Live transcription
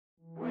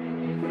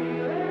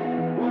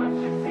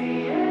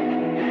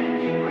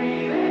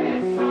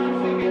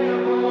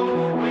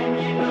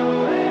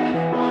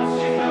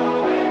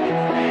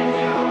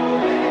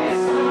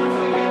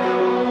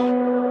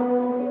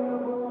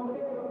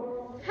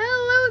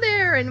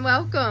and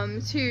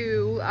welcome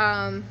to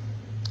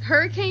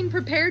Hurricane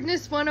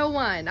Preparedness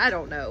 101. I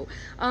don't know.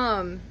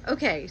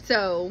 Okay,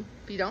 so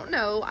if you don't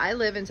know, I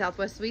live in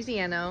Southwest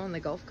Louisiana on the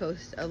Gulf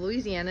Coast of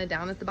Louisiana,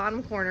 down at the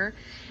bottom corner,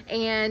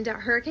 and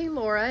Hurricane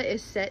Laura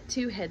is set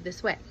to head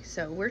this way.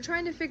 So we're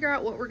trying to figure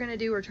out what we're going to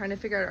do. We're trying to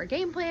figure out our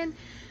game plan.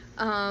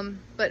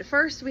 But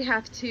first we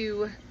have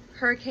to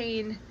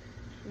hurricane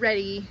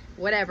ready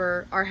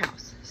whatever our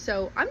house.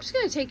 So I'm just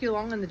going to take you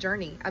along on the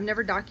journey. I've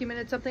never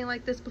documented something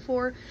like this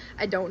before.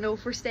 I don't know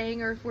if we're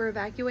staying or if we're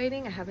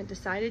evacuating. I haven't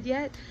decided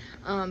yet,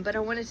 but I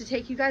wanted to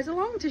take you guys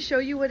along to show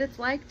you what it's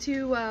like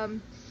to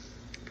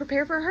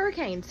prepare for a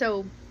hurricane.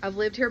 So I've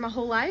lived here my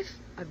whole life.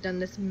 I've done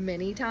this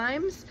many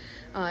times.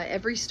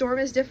 Every storm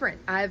is different.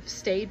 I've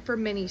stayed for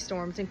many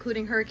storms,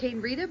 including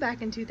Hurricane Rita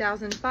back in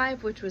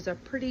 2005, which was a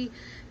pretty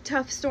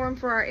tough storm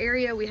for our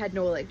area. We had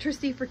no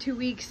electricity for 2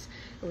 weeks.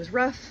 It was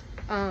rough.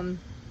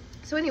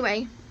 So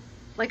anyway,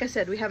 like I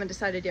said, we haven't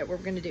decided yet what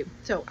we're gonna do.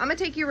 So I'm gonna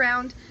take you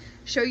around,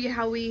 show you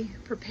how we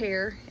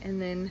prepare, and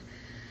then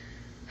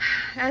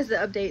as the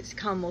updates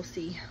come, we'll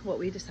see what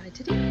we decide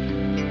to do.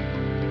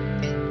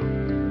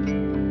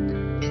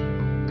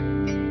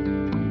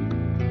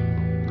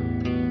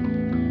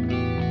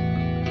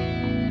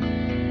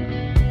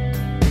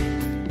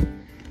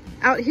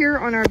 Out here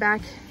on our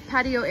back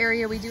patio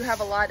area, we do have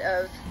a lot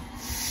of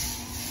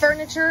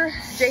furniture.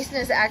 Jason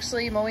is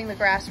actually mowing the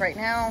grass right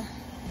now.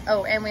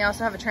 Oh, and we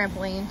also have a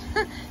trampoline.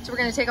 So we're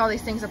gonna take all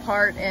these things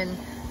apart and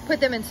put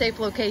them in safe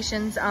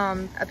locations.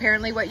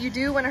 Apparently what you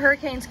do when a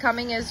hurricane's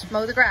coming is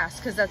mow the grass,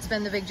 because that's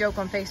been the big joke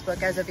on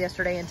Facebook as of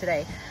yesterday and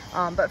today.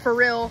 But for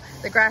real,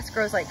 the grass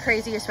grows like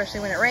crazy,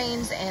 especially when it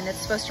rains, and it's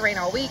supposed to rain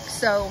all week.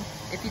 So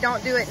if you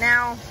don't do it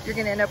now, you're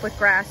gonna end up with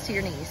grass to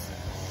your knees.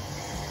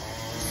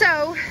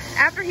 So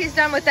after he's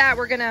done with that,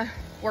 we're gonna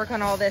work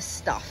on all this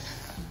stuff.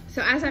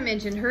 So as I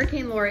mentioned,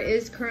 Hurricane Laura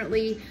is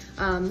currently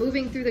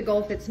moving through the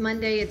Gulf. It's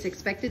Monday. It's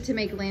expected to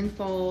make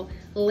landfall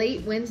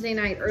late Wednesday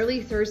night,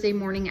 early Thursday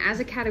morning as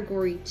a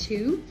Category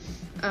 2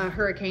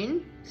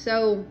 hurricane.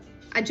 So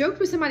I joked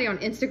with somebody on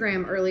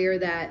Instagram earlier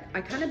that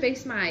I kind of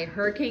base my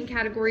hurricane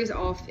categories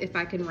off if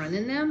I can run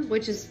in them,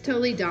 which is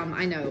totally dumb,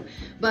 I know.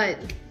 But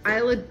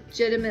I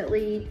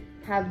legitimately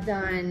have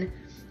done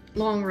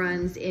long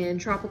runs in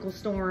tropical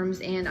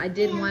storms, and I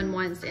did one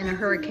once in a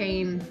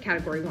hurricane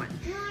Category 1.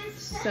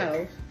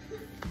 So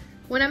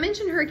when I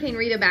mentioned Hurricane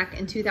Rita back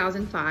in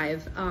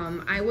 2005,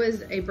 I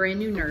was a brand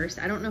new nurse.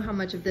 I don't know how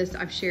much of this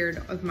I've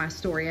shared of my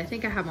story. I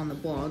think I have on the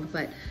blog,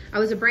 but I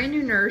was a brand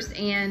new nurse,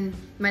 and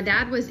my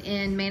dad was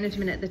in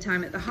management at the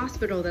time at the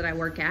hospital that I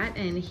work at,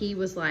 and he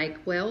was like,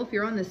 well, if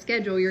you're on the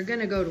schedule, you're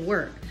gonna go to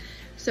work.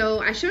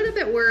 So I showed up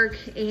at work,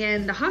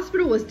 and the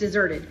hospital was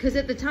deserted, because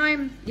at the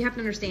time, you have to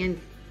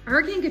understand,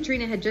 Hurricane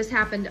Katrina had just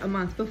happened a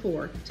month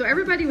before. So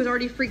everybody was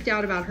already freaked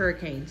out about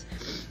hurricanes.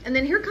 And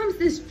then here comes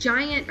this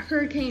giant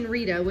Hurricane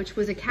Rita, which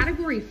was a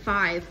Category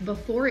 5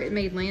 before it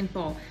made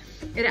landfall.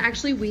 It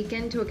actually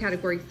weakened to a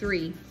Category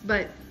 3,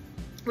 but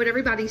what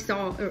everybody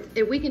saw,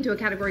 it weakened to a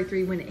Category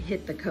 3 when it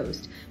hit the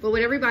coast. But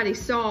what everybody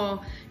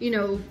saw, you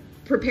know,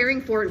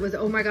 preparing for it was,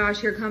 oh my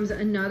gosh, here comes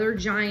another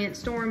giant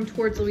storm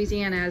towards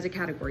Louisiana as a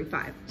Category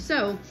 5.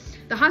 So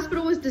the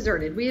hospital was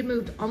deserted. We had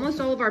moved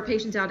almost all of our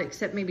patients out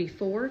except maybe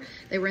 4.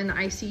 They were in the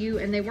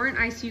ICU, and they weren't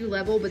ICU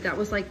level, but that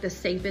was like the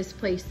safest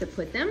place to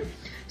put them.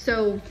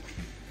 So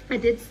I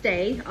did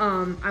stay.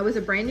 I was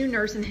a brand new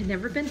nurse and had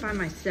never been by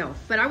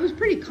myself, but I was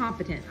pretty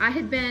competent.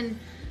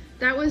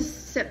 That was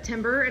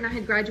September, and I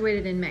had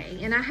graduated in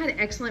May, and I had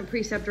excellent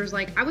preceptors.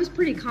 Like, I was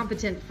pretty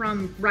competent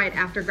from right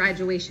after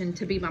graduation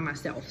to be by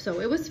myself, so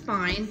it was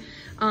fine.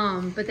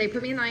 But they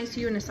put me in the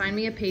ICU and assigned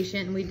me a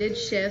patient, and we did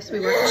shifts. We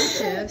worked on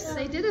shifts.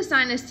 They did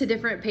assign us to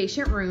different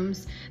patient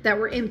rooms that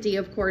were empty,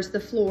 of course, the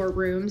floor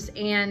rooms,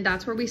 and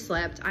that's where we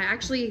slept. I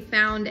actually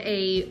found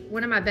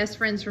one of my best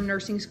friends from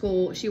nursing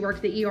school. She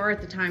worked the ER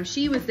at the time.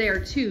 She was there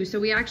too, so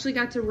we actually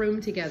got to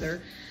room together,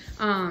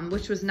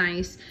 which was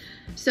nice.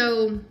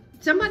 So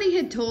somebody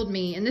had told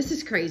me, and this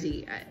is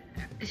crazy,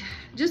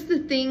 just the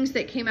things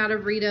that came out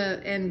of Rita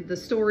and the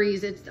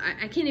stories,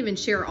 I can't even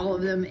share all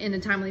of them in a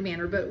timely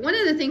manner, but one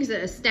of the things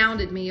that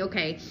astounded me,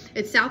 okay,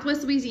 it's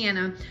Southwest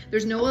Louisiana,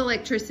 there's no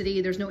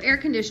electricity, there's no air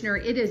conditioner,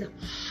 it is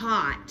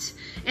hot,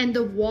 and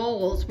the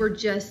walls were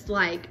just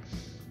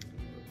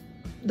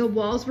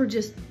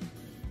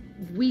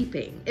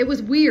weeping. It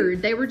was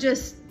weird. They were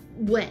just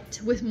wet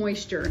with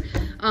moisture.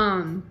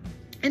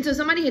 And so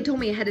somebody had told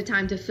me ahead of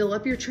time to fill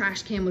up your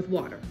trash can with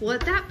water. Well,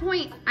 at that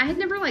point, I had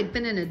never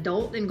been an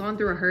adult and gone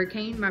through a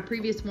hurricane. My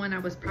previous one, I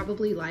was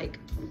probably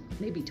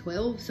maybe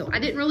 12. So I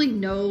didn't really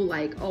know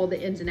all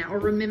the ins and outs, or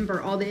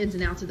remember all the ins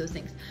and outs of those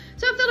things.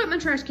 So I filled up my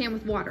trash can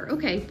with water.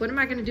 Okay, what am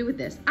I gonna do with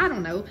this? I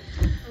don't know.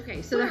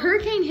 Okay, so the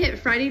hurricane hit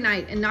Friday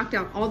night and knocked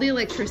out all the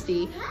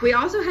electricity. We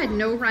also had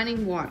no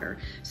running water.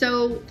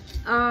 So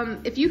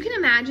if you can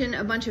imagine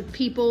a bunch of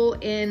people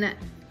in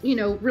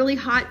really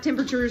hot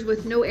temperatures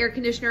with no air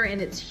conditioner,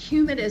 and it's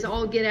humid as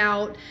all get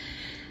out,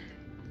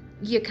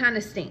 you kind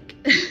of stink.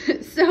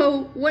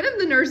 So one of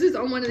the nurses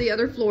on one of the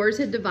other floors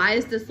had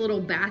devised this little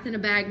bath in a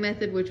bag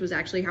method, which was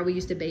actually how we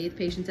used to bathe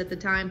patients at the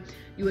time.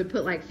 You would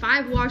put like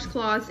 5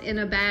 washcloths in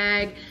a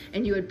bag,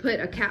 and you would put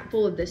a cap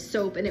full of this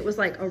soap, and it was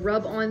like a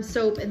rub on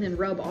soap and then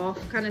rub off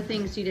kind of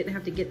thing, so you didn't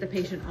have to get the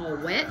patient all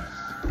wet.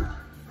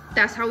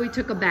 That's how we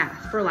took a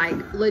bath for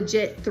like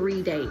legit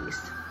 3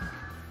 days.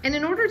 And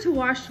in order to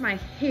wash my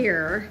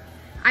hair,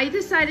 I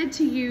decided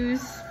to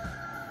use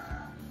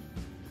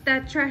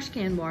that trash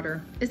can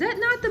water. Is that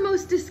not the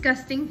most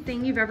disgusting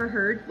thing you've ever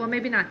heard? Well,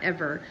 maybe not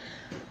ever,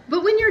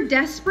 but when you're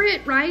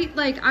desperate, right?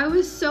 Like, I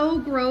was so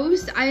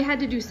gross, I had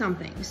to do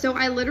something. So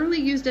I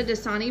literally used a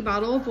Dasani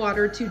bottle of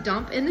water to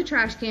dump in the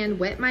trash can,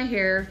 wet my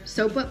hair,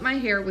 soap up my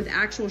hair with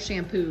actual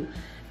shampoo,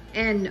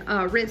 and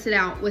rinse it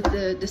out with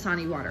the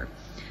Dasani water.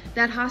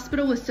 That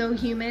hospital was so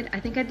humid. I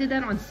think I did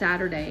that on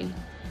Saturday,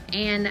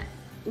 and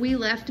we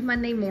left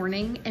Monday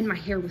morning and my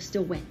hair was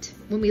still wet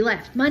when we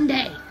left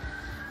Monday.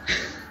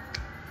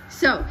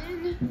 So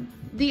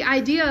the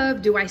idea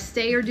of do I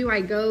stay or do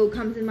I go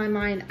comes in my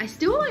mind. I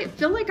still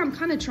feel like I'm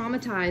kind of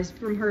traumatized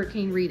from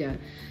Hurricane Rita,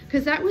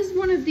 because that was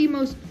one of the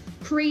most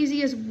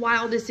craziest,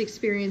 wildest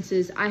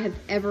experiences I have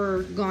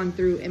ever gone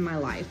through in my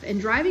life.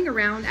 And driving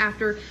around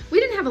after,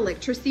 we didn't have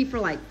electricity for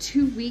like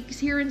 2 weeks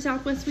here in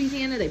Southwest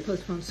Louisiana. They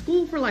postponed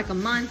school for like a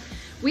month.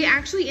 We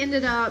actually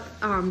ended up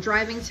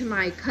driving to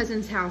my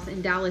cousin's house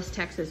in Dallas,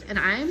 Texas. And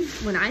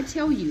when I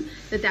tell you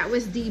that that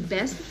was the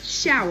best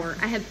shower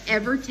I have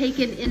ever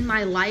taken in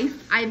my life,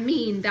 I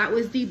mean, that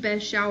was the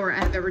best shower I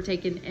have ever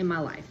taken in my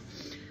life.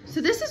 So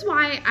this is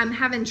why I'm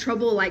having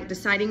trouble like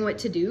deciding what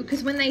to do,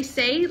 because when they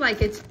say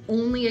like it's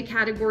only a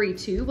category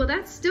 2, well,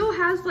 that still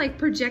has like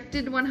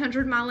projected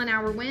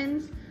 100-mile-an-hour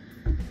winds.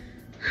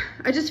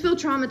 I just feel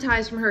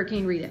traumatized from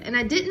Hurricane Rita, and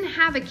I didn't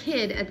have a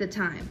kid at the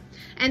time.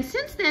 And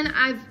since then,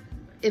 I've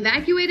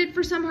evacuated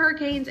for some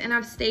hurricanes and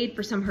I've stayed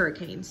for some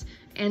hurricanes.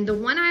 And the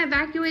one I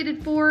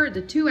evacuated for,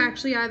 the 2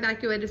 actually I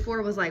evacuated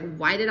for, was like,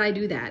 why did I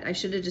do that? I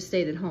should have just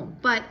stayed at home.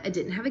 But I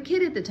didn't have a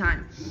kid at the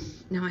time.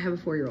 Now I have a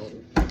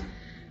 4-year-old.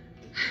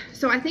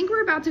 So I think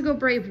we're about to go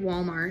brave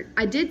Walmart.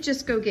 I did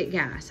just go get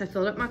gas. I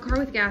filled up my car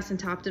with gas and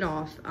topped it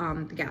off.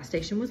 The gas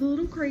station was a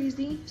little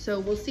crazy, so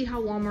we'll see how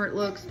Walmart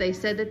looks. They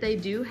said that they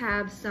do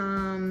have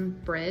some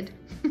bread.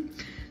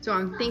 So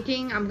I'm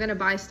thinking I'm gonna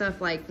buy stuff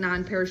like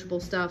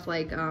non-perishable stuff,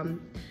 like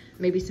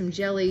maybe some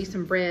jelly,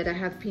 some bread. I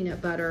have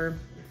peanut butter,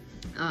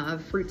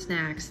 fruit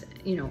snacks,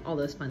 you know, all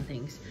those fun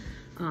things.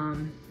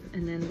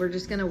 And then we're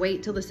just gonna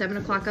wait till the 7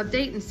 o'clock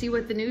update and see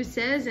what the news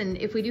says. And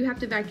if we do have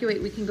to evacuate,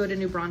 we can go to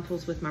New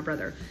Braunfels with my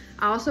brother.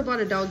 I also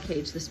bought a dog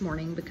cage this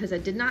morning because I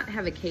did not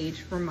have a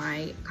cage for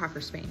my Cocker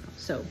Spaniel.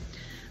 So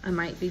I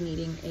might be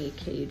needing a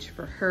cage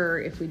for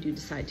her if we do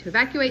decide to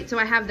evacuate. So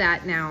I have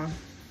that now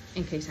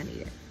in case I need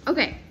it.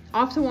 Okay,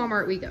 off to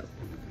Walmart we go.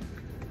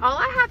 All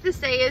I have to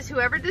say is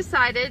whoever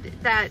decided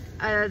that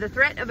the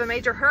threat of a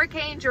major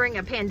hurricane during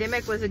a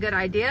pandemic was a good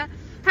idea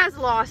has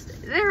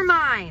lost their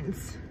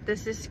minds.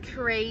 This is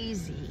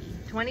crazy.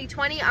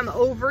 2020, I'm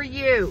over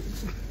you.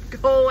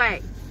 Go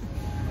away.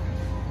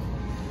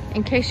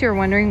 In case you're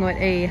wondering what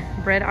a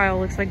bread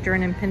aisle looks like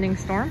during an impending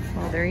storm,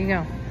 well, there you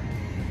go.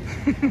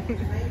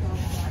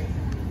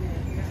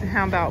 And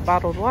how about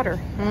bottled water?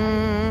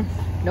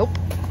 Nope.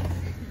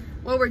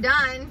 Well, we're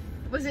done.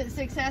 Was it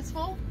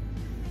successful?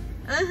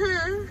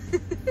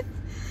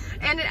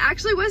 And it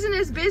actually wasn't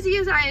as busy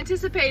as I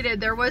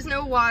anticipated. There was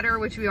no water,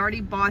 which we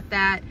already bought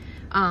that.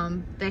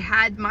 They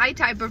had my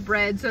type of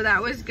bread, so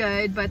that was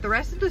good, but the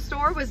rest of the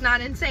store was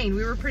not insane.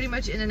 We were pretty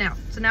much in and out.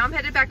 So now I'm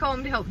headed back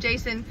home to help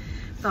Jason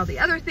with all the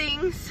other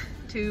things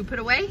to put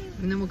away,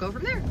 and then we'll go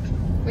from there.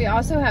 We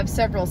also have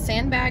several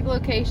sandbag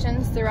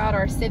locations throughout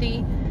our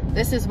city.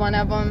 This is one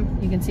of them.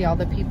 You can see all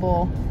the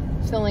people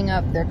filling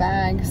up their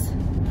bags.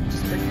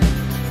 Just pretty good.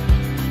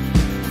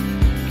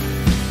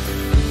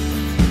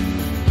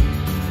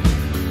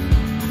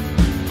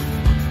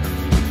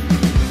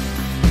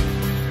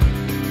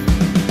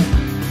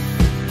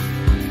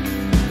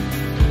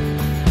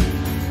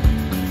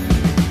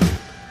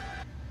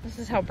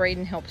 How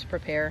Braden helps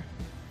prepare.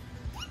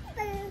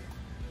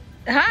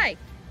 Hi.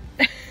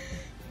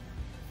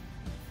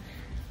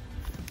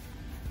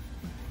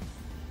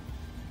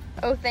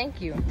 Oh,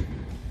 thank you.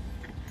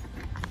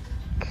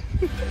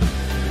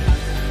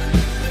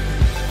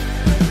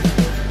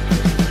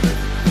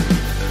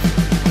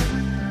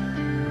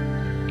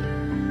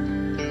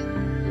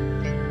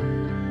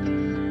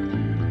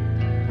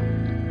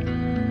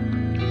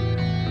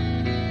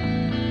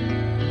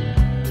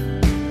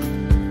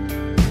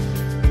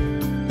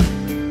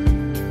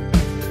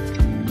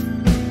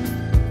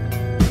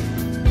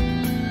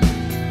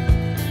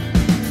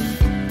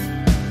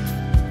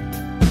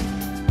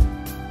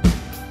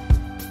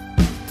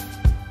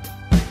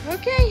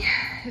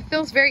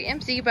 Feels very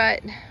empty,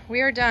 but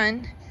we are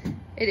done.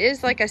 It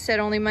is, like I said,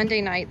 only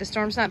Monday night. The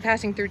storm's not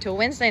passing through till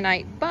Wednesday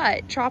night,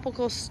 but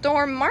Tropical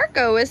Storm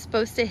Marco is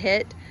supposed to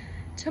hit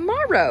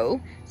tomorrow.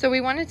 So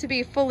we wanted to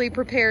be fully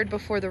prepared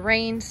before the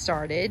rain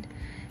started.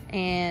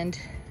 And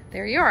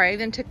there you are. I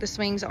even took the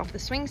swings off the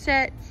swing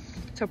set.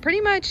 So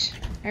pretty much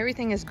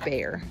everything is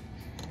bare.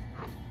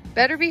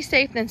 Better be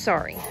safe than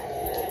sorry.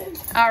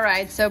 All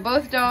right, so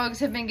both dogs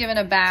have been given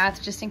a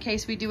bath just in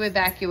case we do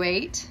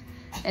evacuate.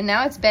 And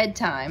now it's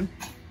bedtime.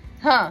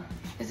 Huh?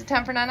 Is it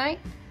time for night-night?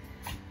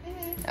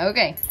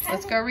 Okay,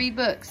 let's go read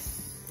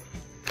books.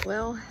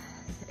 Well,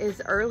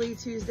 it's early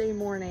Tuesday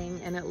morning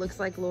and it looks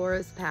like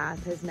Laura's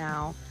path has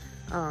now,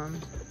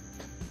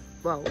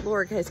 well,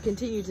 Laura has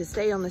continued to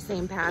stay on the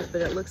same path,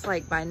 but it looks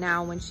like by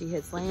now when she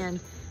hits land,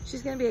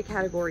 she's gonna be a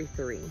category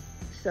 3.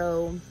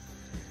 So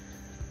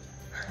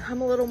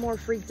I'm a little more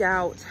freaked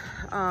out.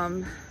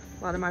 A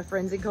lot of my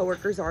friends and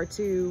coworkers are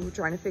too,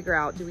 trying to figure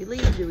out, do we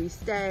leave, do we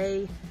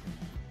stay?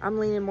 I'm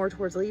leaning more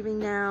towards leaving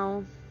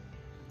now.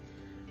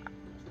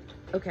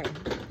 Okay,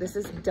 this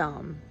is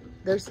dumb.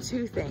 There's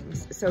 2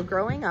 things. So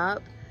growing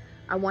up,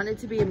 I wanted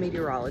to be a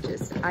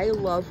meteorologist. I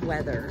love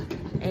weather.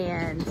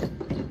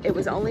 And it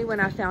was only when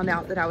I found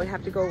out that I would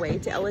have to go away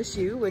to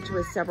LSU, which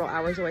was several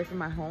hours away from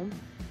my home,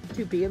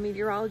 to be a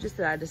meteorologist,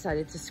 that I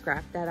decided to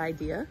scrap that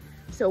idea.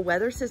 So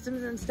weather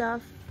systems and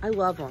stuff, I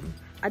love them.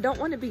 I don't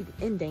want to be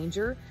in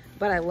danger,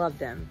 but I love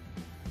them.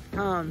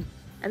 And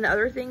the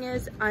other thing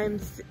is, I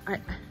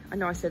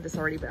know I said this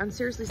already, but I'm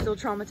seriously still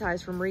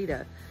traumatized from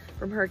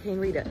Hurricane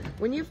Rita.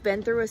 When you've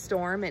been through a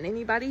storm, and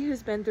anybody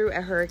who's been through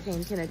a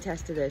hurricane can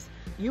attest to this,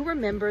 you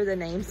remember the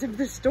names of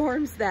the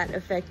storms that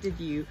affected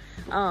you.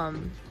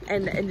 And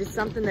it's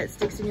something that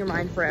sticks in your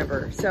mind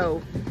forever.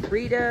 So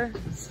Rita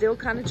still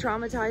kind of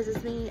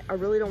traumatizes me. I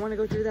really don't want to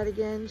go through that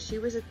again. She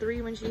was a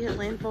 3 when she hit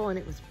landfall and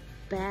it was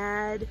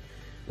bad.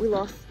 We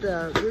lost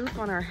the roof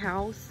on our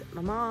house,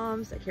 my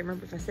mom's. I can't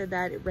remember if I said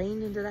that. It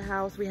rained into the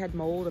house. We had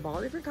mold of all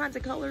different kinds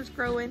of colors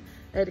growing.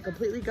 They had to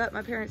completely gut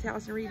my parents'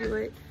 house and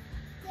redo it.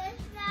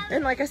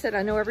 And like I said,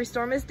 I know every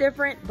storm is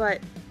different, but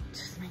it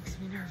just makes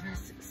me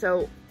nervous.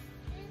 So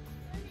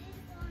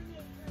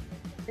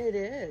it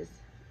is.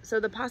 So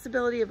the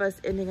possibility of us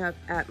ending up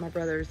at my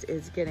brother's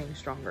is getting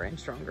stronger and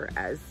stronger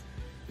as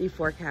the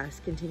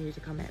forecasts continue to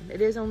come in.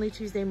 It is only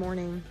Tuesday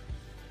morning.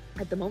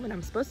 At the moment,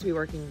 I'm supposed to be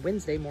working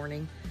Wednesday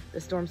morning.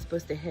 The storm's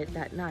supposed to hit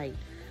that night.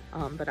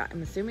 But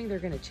I'm assuming they're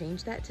gonna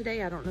change that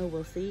today. I don't know,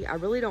 we'll see. I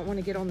really don't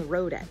wanna get on the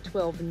road at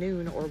 12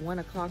 noon or 1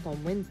 o'clock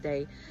on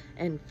Wednesday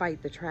and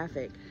fight the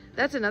traffic.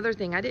 That's another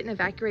thing. I didn't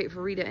evacuate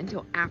for Rita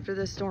until after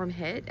the storm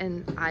hit,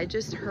 and I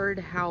just heard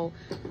how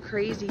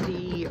crazy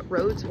the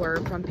roads were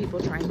from people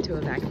trying to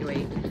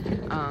evacuate.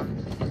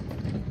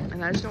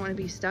 And I just don't wanna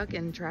be stuck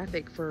in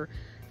traffic for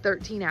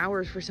 13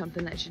 hours for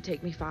something that should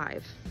take me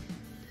 5.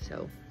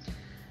 So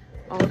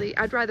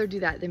I'd rather do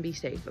that than be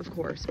safe, of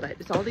course, but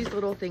it's all these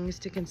little things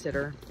to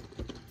consider.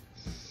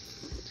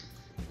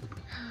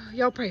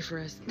 Y'all pray for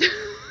us.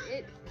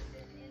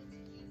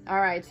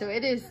 All right, so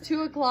it is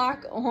 2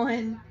 o'clock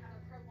on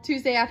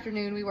Tuesday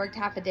afternoon. We worked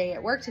half a day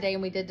at work today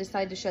and we did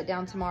decide to shut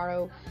down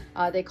tomorrow.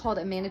 They called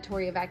a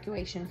mandatory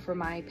evacuation for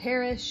my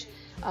parish.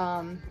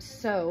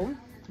 So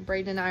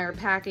Braden and I are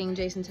packing.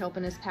 Jason's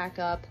helping us pack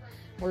up.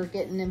 We're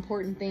getting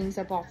important things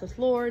up off the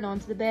floor and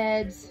onto the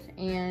beds,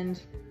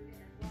 and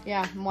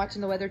yeah, I'm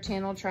watching the Weather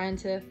Channel, trying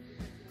to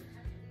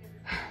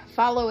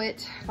follow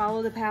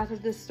the path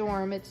of this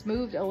storm. It's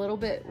moved a little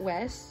bit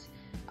west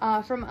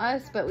from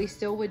us, but we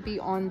still would be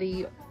on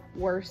the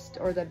worst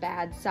or the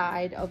bad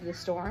side of the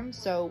storm.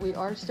 So we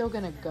are still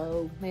gonna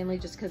go, mainly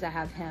just because I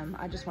have him.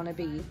 I just want to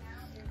be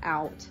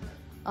out.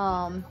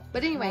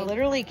 But anyway, I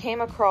literally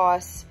came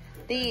across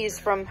these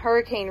from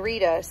Hurricane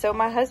Rita. So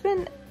my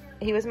husband,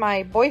 he was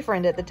my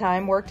boyfriend at the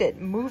time, worked at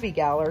Movie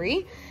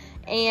Gallery.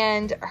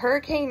 And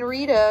Hurricane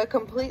Rita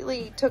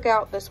completely took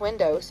out this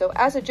window. So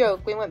as a joke,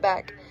 we went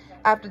back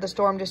after the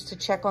storm just to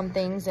check on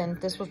things, and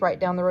this was right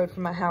down the road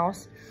from my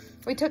house.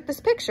 We took this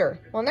picture.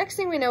 Well, next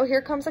thing we know,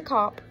 here comes a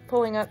cop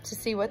pulling up to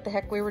see what the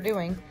heck we were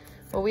doing.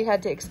 Well, we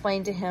had to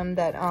explain to him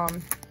that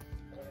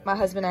my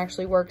husband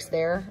actually works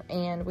there,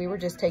 and we were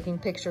just taking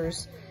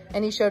pictures,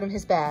 and he showed him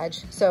his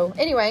badge. So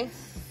anyway,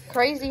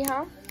 crazy,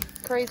 huh?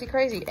 Crazy,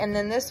 crazy. And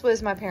then this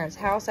was my parents'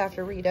 house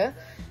after Rita.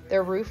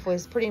 Their roof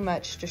was pretty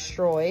much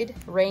destroyed,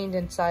 rained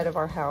inside of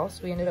our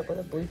house. We ended up with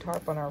a blue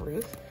tarp on our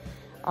roof.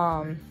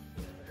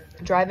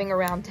 Driving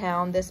around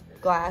town, this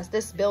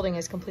building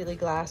is completely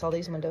glass. All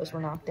these windows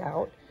were knocked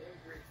out.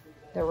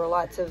 There were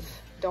lots of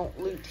 "don't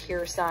loot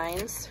here"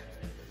 signs.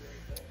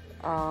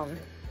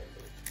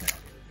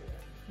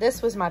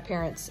 This was my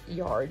parents'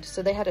 yard.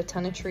 So they had a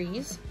ton of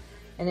trees,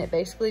 and it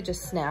basically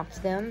just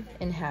snapped them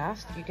in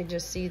half. You can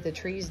just see the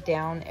trees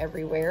down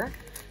everywhere.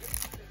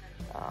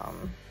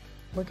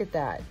 Look at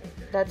that.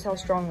 That's how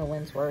strong the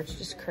winds were. It's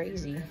just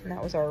crazy. And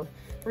that was our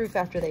roof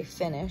after they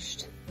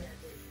finished.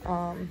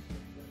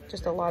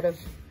 Just a lot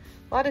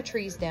of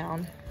trees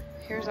down.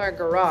 Here's our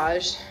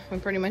garage. We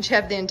pretty much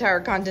have the entire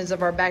contents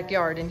of our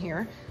backyard in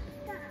here.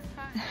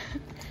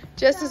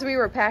 Just as we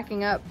were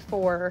packing up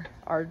for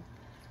our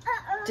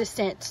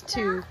descent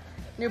to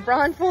New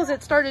Braunfels,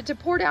 it started to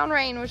pour down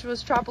rain, which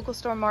was Tropical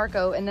Storm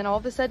Marco, and then all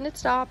of a sudden it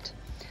stopped.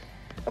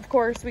 Of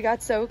course, we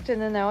got soaked, and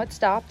then now it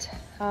stopped.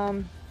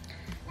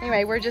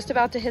 Anyway, we're just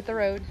about to hit the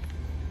road.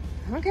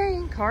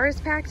 Okay, car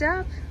is packed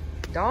up.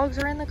 Dogs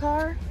are in the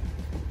car.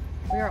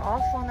 We are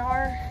off on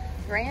our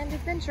grand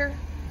adventure.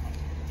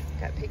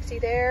 Got Pixie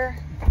there,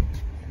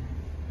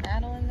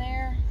 Madeline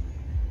there.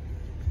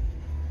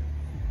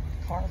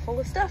 Car full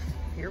of stuff.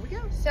 Here we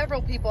go.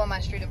 Several people on my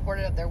street have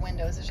boarded up their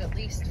windows. There's at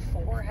least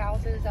 4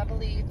 houses, I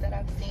believe, that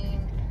I've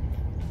seen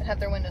that have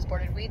their windows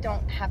boarded. We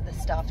don't have the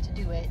stuff to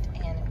do it,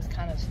 and it was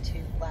kind of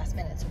too last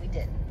minute, so we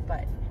didn't.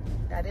 But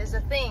that is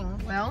a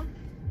thing. Well,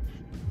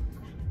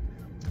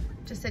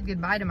 just said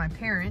goodbye to my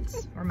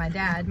parents, or my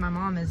dad. My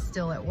mom is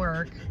still at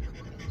work.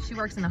 She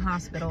works in a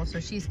hospital,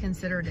 so she's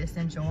considered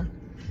essential.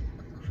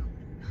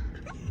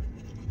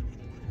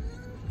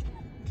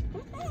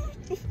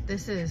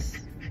 This is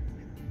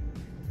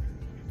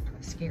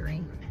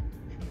scary.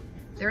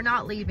 They're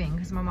not leaving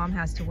because my mom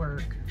has to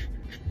work.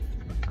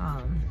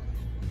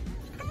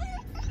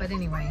 But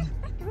anyway,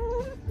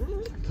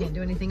 I can't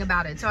do anything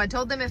about it. So I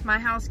told them if my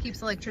house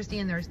keeps electricity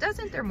and theirs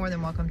doesn't, they're more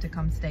than welcome to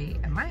come stay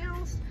at my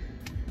house.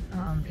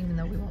 Even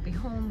though we won't be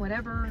home,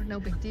 whatever, no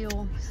big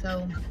deal.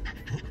 So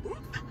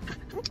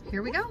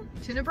here we go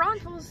to New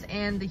Braunfels,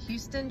 and the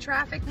Houston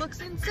traffic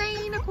looks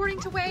insane according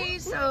to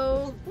Waze.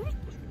 So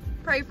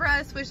pray for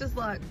us, wish us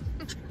luck.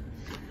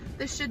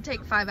 This should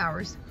take 5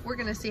 hours. We're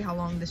gonna see how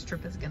long this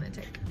trip is gonna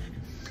take.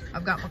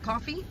 I've got my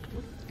coffee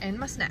and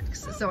my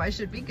snacks, so I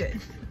should be good.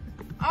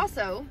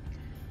 Also,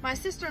 my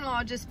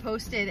sister-in-law just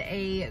posted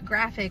a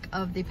graphic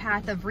of the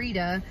path of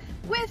Rita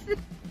with the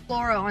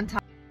Laura on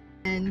top,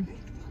 and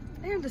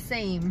they're the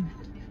same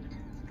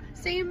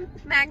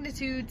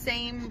magnitude,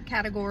 same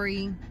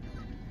category.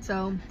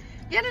 So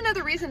yet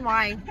another reason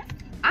why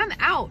I'm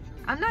out.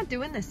 I'm not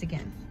doing this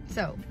again.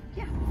 So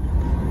yeah.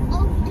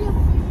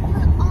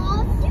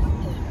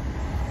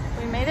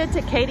 We made it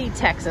to Katy,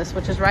 Texas,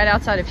 which is right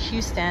outside of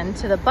Houston,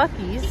 to the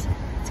Buc-ee's.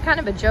 It's kind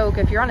of a joke.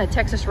 If you're on a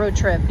Texas road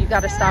trip, you got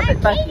to stop at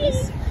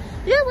Buc-ee's.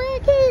 Yeah, we're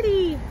at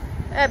Katy.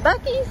 At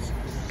Buc-ee's?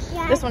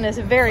 Yeah. This one is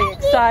very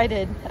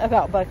excited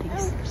about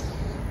Buc-ee's.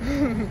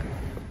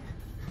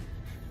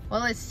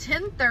 Well, it's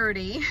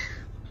 10:30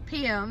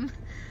 p.m.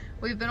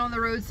 We've been on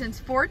the road since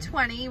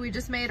 4:20. We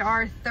just made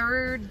our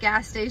 3rd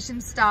gas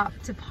station stop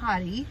to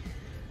potty.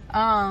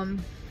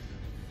 And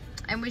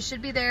we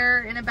should be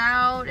there in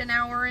about an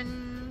hour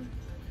and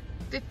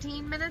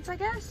 15 minutes, I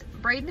guess.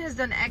 Braden has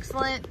done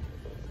excellent.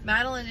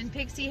 Madeline and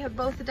Pixie have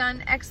both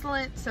done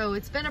excellent. So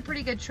it's been a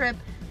pretty good trip.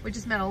 We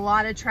just met a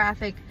lot of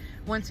traffic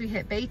once we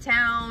hit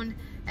Baytown,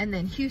 and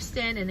then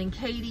Houston, and then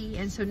Katy.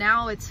 And so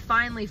now it's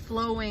finally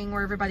flowing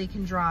where everybody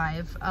can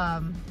drive.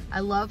 I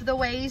love the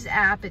Waze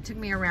app. It took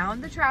me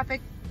around the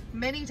traffic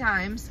many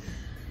times.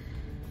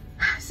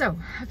 So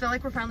I feel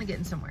like we're finally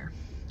getting somewhere.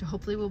 So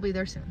hopefully we'll be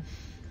there soon.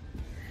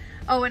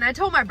 Oh, and I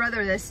told my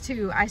brother this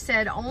too. I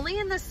said, only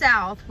in the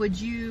South would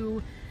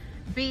you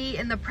be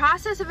in the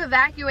process of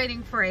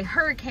evacuating for a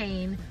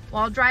hurricane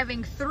while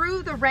driving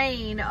through the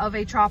rain of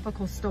a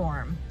tropical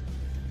storm.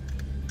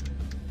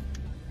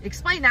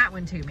 Explain that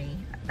one to me.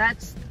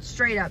 That's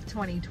straight up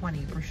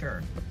 2020 for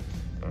sure.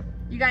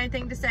 You got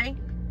anything to say?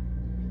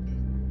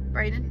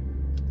 Braden?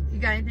 You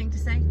got anything to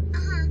say?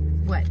 Uh-huh.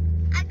 What?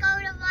 I go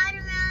to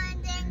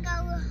watermelon, then go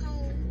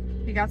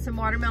home. We got some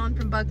watermelon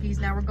from Buc-ee's.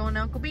 Now we're going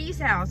to Uncle B's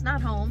house,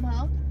 not home,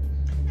 huh?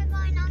 We're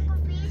going to Uncle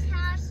B's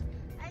house.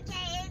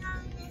 Okay, and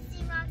I'm going to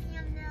see Rocky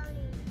and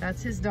Nelly.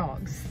 That's his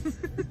dogs.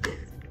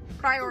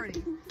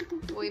 Priority.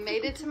 We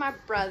made it to my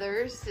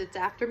brother's. It's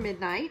after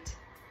midnight.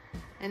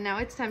 And now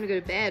it's time to go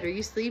to bed. Are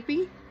you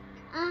sleepy?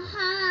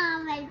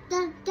 Uh-huh, like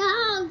the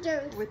dogs are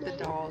asleep. With the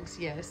dogs,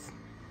 yes.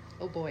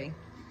 Oh boy.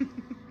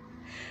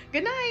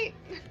 Good night.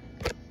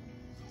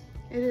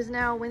 It is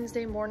now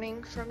Wednesday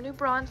morning from New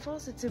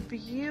Braunfels. It's a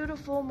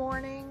beautiful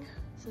morning.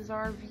 This is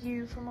our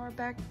view from our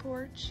back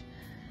porch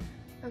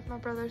of my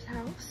brother's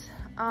house.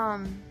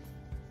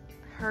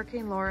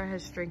 Hurricane Laura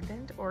has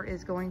strengthened, or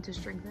is going to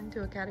strengthen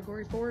to a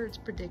Category 4. It's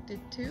predicted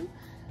to.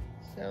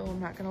 So I'm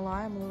not gonna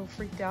lie, I'm a little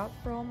freaked out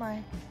for all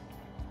my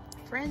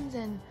friends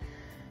and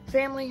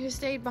family who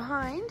stayed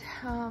behind.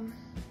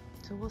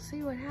 So we'll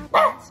see what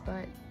happens,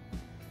 but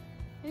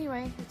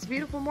anyway, it's a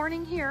beautiful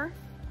morning here.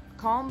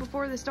 Calm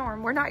before the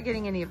storm. We're not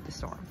getting any of the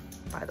storm,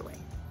 by the way.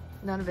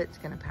 None of it's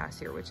gonna pass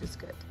here, which is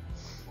good.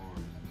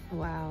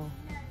 Wow.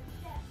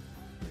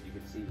 You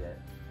can see that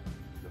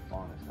the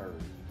fawn is hurt.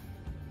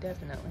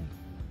 Definitely.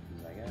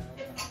 He's like,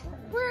 oh,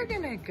 we're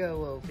gonna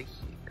go over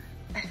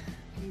here.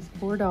 These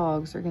poor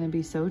dogs are gonna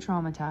be so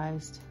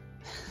traumatized.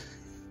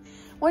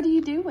 What are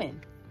you doing?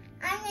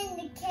 I'm in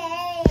the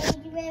cage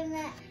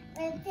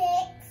with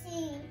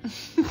Pixie.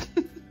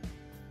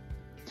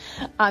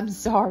 I'm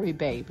sorry,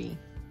 baby.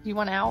 You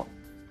want out?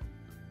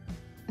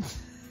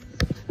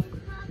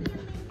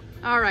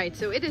 All right,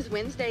 so it is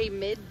Wednesday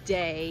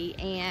midday,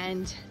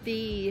 and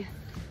the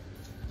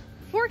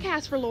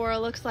forecast for Laura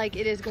looks like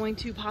it is going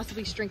to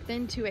possibly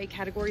strengthen to a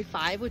Category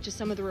 5, which is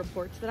some of the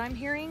reports that I'm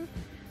hearing.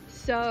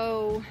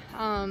 So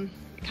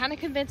it kind of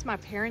convinced my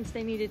parents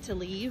they needed to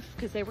leave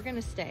because they were going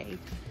to stay.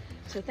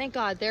 So thank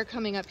God they're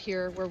coming up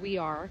here where we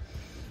are.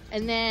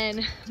 And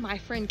then my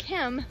friend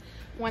Kim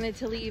wanted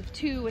to leave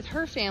too with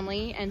her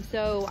family, and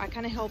so I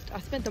kind of helped. I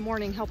spent the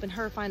morning helping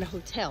her find a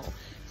hotel.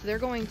 So they're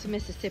going to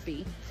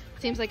Mississippi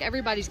seems like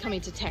everybody's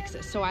coming to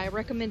Texas, so I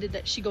recommended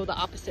that she go the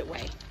opposite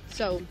way.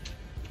 So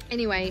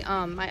anyway,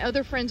 my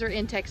other friends are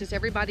in Texas.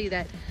 Everybody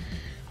that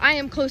I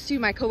am close to,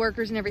 my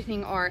coworkers and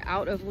everything, are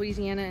out of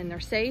Louisiana and they're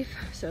safe,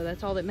 so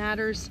that's all that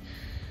matters.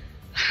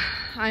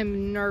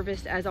 I'm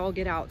nervous as all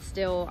get out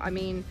still. I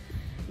mean,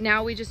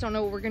 now we just don't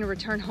know what we're going to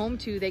return home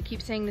to. They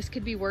keep saying this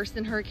could be worse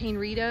than Hurricane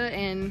Rita,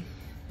 and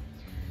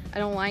I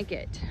don't like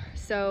it.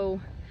 So,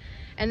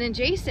 and then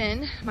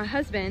Jason, my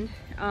husband,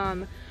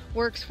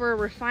 works for a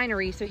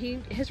refinery. So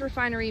his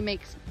refinery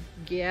makes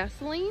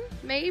gasoline,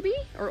 maybe,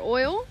 or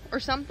oil or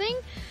something,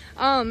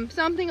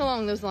 something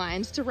along those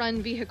lines, to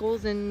run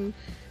vehicles and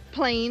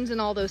planes and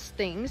all those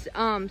things.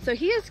 So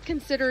he is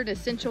considered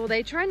essential.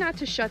 They try not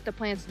to shut the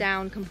plants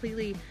down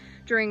completely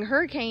during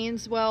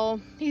hurricanes.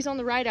 Well, he's on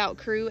the ride out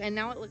crew, and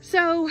now it looks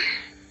so.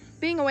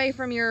 Being away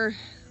from your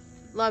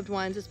loved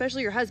ones,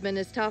 especially your husband,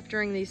 is tough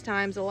during these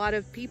times. A lot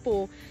of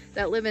people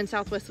that live in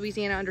Southwest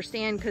Louisiana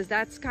understand, because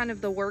that's kind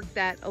of the work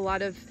that a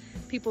lot of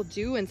people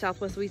do in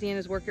Southwest Louisiana,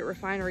 is work at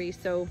refineries.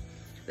 So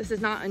this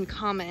is not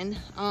uncommon.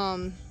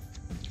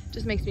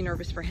 Just makes me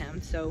nervous for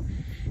him. So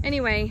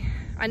anyway,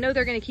 I know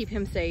they're going to keep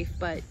him safe,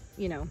 but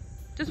you know,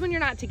 just when you're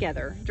not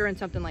together during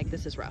something like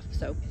this is rough.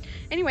 So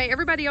anyway,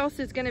 everybody else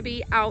is going to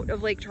be out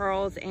of Lake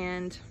Charles,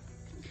 and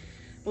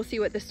we'll see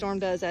what the storm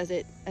does as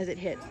it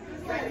hits.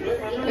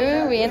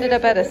 Ooh, we ended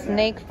up at a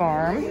snake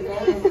farm.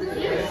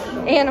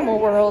 Animal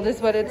World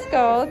is what it's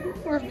called.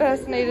 We're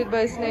fascinated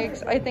by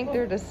snakes. I think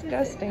they're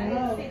disgusting.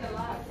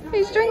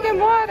 He's drinking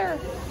water.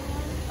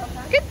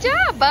 Good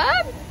job,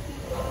 bub.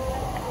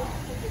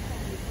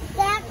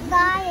 That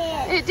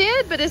got it. It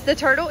did, but is the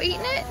turtle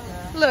eating it?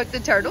 Look, the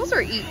turtles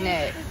are eating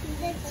it.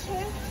 The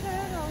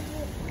turtle.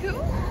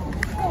 Cool.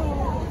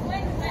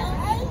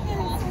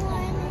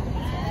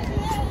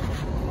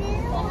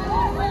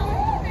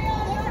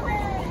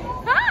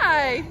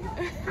 Hi.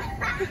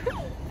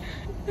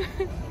 Is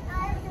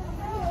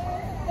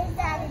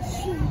that a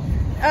sheep?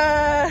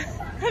 I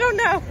don't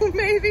know,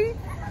 maybe.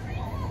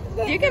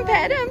 You can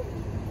pet him.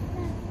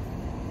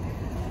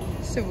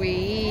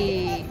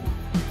 Sweet.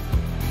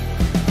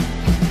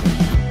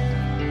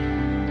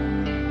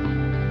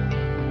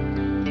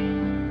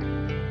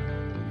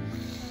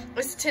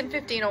 It's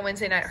 10:15 on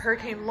Wednesday night.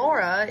 Hurricane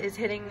Laura is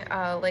hitting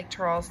Lake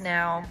Charles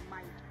now.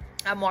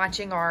 I'm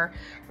watching our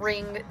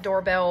Ring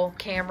doorbell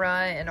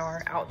camera and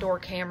our outdoor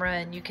camera,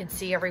 and you can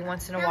see every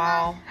once in a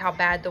while how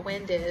bad the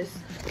wind is.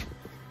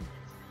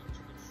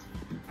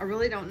 I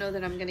really don't know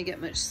that I'm gonna get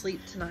much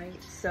sleep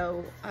tonight,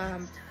 so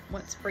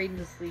once Braden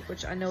to sleep,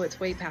 which I know it's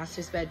way past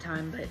his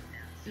bedtime, but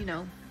you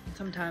know,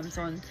 sometimes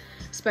on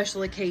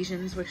special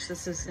occasions, which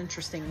this is an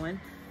interesting one,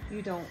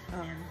 you don't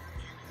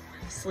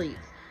sleep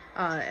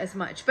as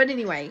much. But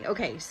anyway,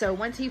 okay, so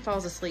once he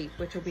falls asleep,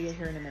 which will be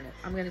here in a minute,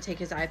 I'm gonna take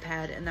his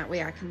iPad, and that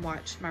way I can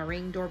watch my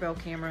Ring doorbell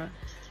camera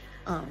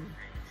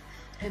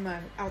and my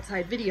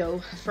outside video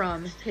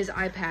from his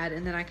iPad,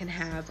 and then I can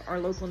have our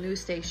local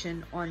news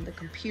station on the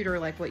computer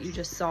like what you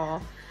just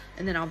saw,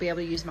 and then I'll be able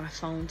to use my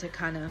phone to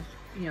kind of,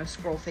 you know,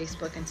 scroll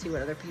Facebook and see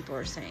what other people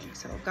are saying.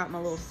 So I've got my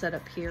little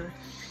setup here,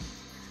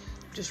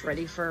 just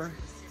ready for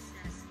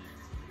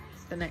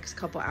the next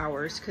couple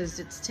hours,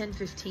 because it's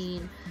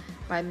 10:15.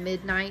 By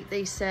midnight,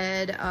 they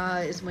said,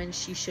 is when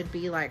she should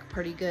be like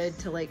pretty good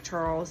to Lake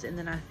Charles, and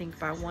then I think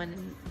by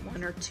one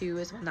or two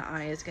is when the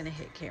eye is going to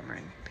hit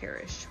Cameron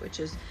Parish, which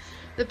is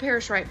the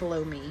parish right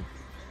below me.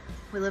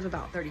 We live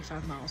about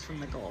 35 miles from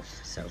the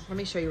Gulf. So let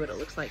me show you what it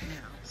looks like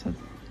now. So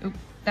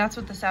that's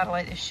what the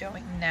satellite is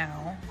showing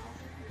now.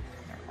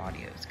 Their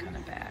audio is kind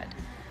of bad,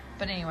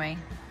 but anyway,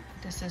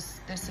 this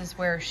is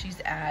where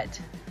she's at.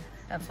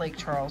 That's Lake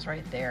Charles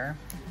right there.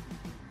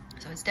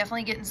 So it's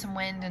definitely getting some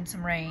wind and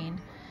some rain,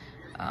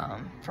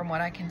 from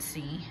what I can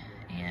see,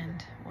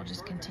 and we'll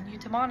just continue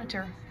to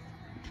monitor.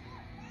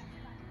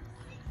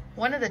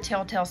 One of the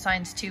telltale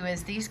signs too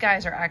is these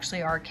guys are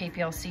actually our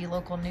KPLC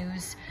local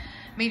news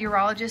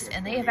meteorologists,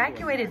 and they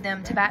evacuated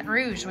them to Baton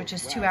Rouge, which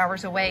is 2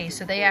 hours away.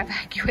 So they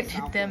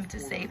evacuated them to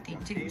safety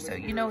too. So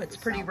you know it's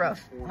pretty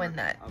rough when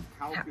that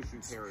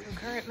happens. In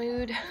current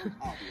mood,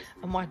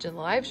 I'm watching the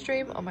live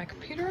stream on my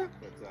computer.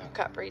 I've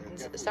got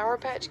Braden's Sour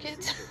Patch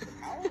Kids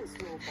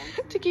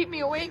to keep me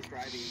awake,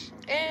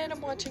 and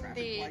I'm watching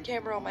the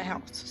camera on my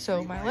house.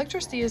 So my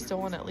electricity is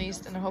still on at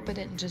least, and I hope I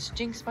didn't just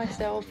jinx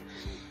myself.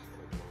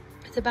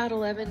 It's about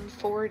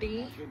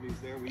 11:40,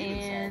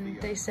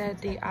 and they said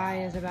the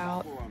eye is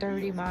about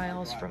 30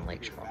 miles from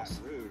Lake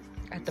Charles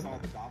at the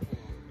moment. I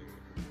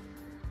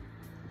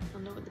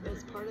don't know what the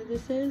best part of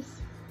this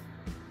is.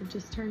 It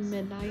just turned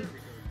midnight.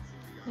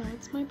 Now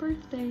it's my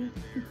birthday.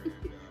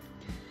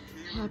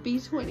 Happy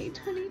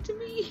 2020 to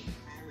me.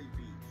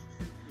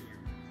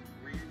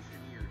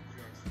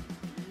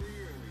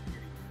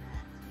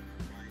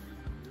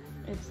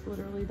 It's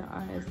literally, the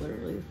eye is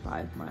literally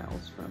 5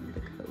 miles from the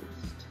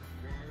coast.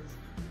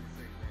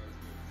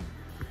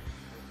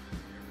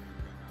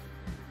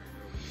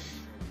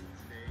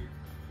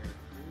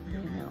 They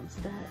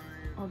announced that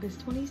August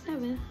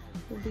 27th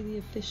will be the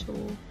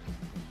official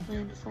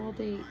landfall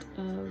date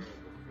of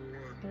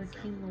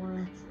Hurricane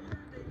Laura.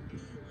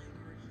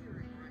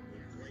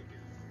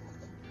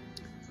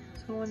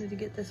 So I wanted to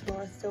get this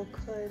while I still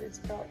could. It's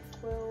about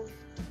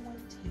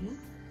 12:20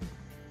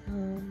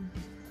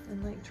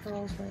 in Lake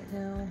Charles right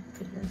now.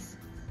 Goodness.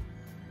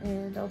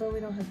 And although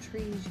we don't have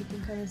trees, you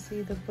can kind of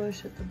see the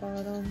bush at the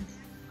bottom.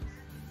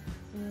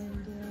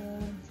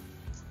 And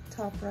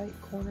top right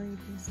corner you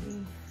can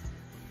see.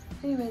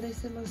 Anyway, they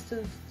said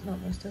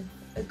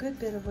a good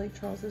bit of Lake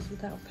Charles is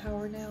without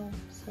power now.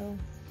 So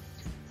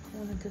I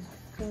wanted to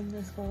film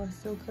this while I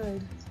still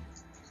could.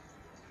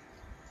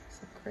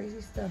 Some crazy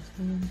stuff,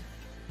 man.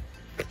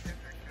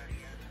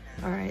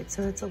 All right,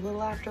 so it's a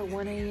little after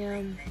 1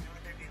 a.m.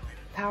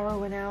 Power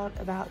went out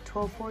about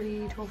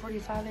 12:40,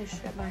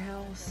 12:45-ish at my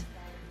house.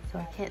 So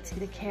I can't see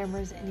the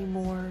cameras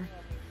anymore.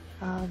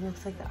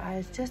 Looks like the eye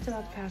is just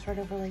about to pass right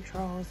over Lake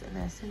Charles. And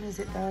as soon as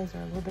it does, or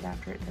a little bit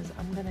after it does,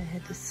 I'm gonna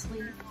head to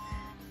sleep.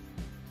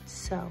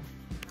 So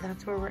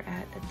that's where we're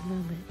at the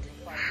moment.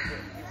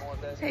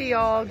 Hey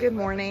y'all, good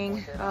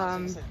morning.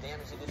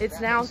 It's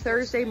now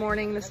Thursday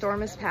morning. The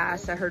storm has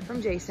passed. I heard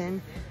from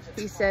Jason.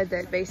 He said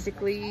that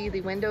basically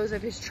the windows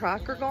of his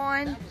truck are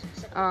gone,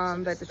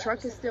 but the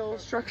truck is still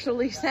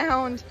structurally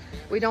sound.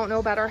 We don't know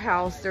about our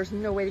house. There's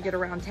no way to get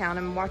around town.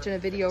 I'm watching a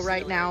video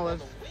right now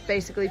of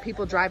basically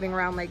people driving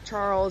around Lake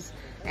Charles,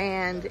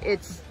 and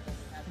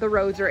the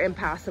roads are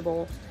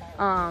impassable.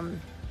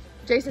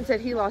 Jason said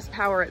he lost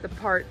power at the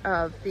part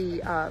of the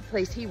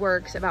place he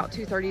works about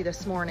 2:30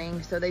 this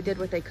morning. So they did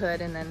what they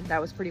could, and then that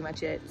was pretty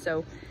much it.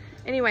 So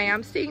anyway,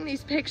 I'm seeing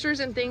these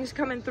pictures and things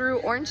coming through.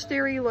 Orange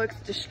Theory looks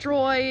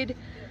destroyed,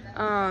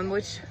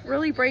 which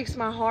really breaks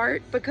my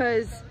heart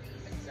because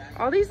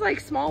all these like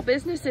small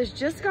businesses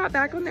just got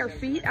back on their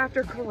feet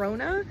after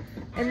Corona.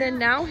 And then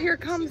now here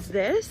comes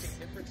this.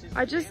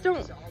 I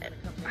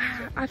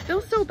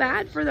feel so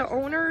bad for the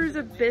owners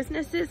of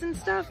businesses and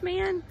stuff,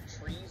 man.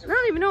 I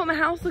don't even know what my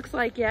house looks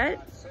like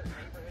yet.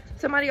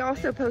 Somebody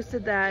also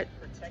posted that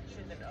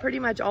pretty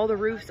much all the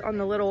roofs on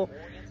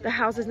the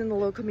houses in the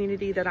little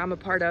community that I'm a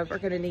part of are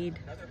gonna need,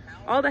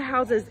 all the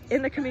houses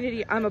in the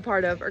community I'm a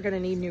part of are gonna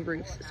need new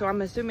roofs. So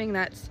I'm assuming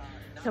that's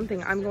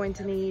something I'm going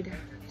to need.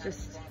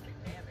 Just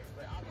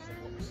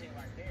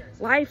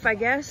life, I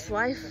guess.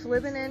 Life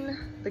living in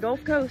the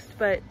Gulf Coast,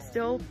 but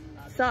still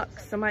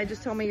sucks. Somebody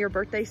just told me your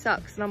birthday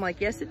sucks. And I'm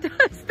like, yes, it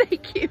does.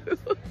 Thank you.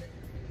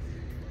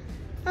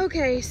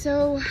 Okay,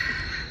 so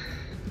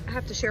I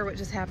have to share what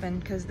just happened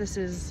because this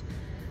is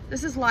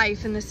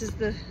life, and this is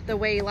the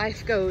way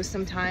life goes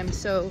sometimes.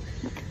 So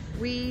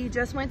we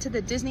just went to the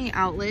Disney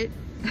outlet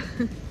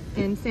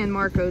in San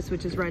Marcos,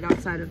 which is right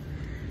outside of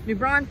New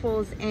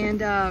Braunfels, and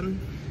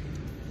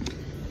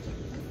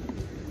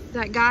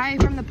that guy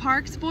from the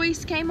parks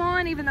voice came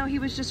on, even though he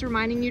was just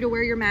reminding you to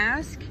wear your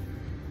mask.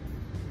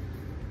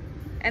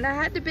 And I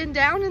had to bend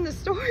down in the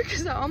store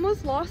because I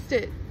almost lost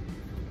it.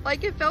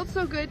 Like, it felt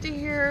so good to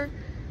hear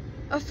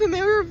a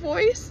familiar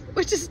voice,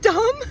 which is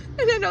dumb,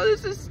 and I know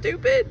this is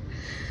stupid,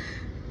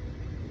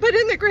 but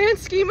in the grand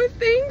scheme of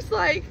things,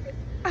 like,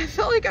 I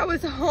felt like I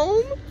was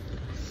home,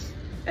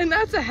 and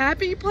that's a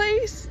happy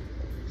place.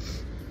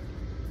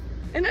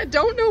 And I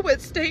don't know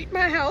what state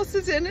my house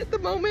is in at the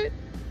moment,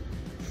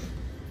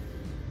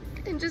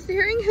 and just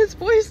hearing his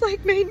voice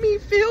like made me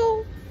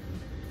feel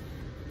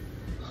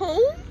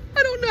home.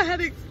 I don't know how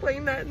to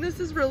explain that, and this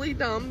is really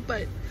dumb,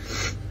 but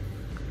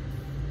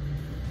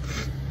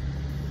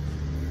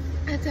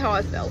that's how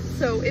I felt.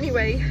 So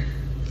anyway,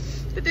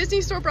 the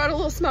Disney store brought a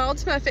little smile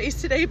to my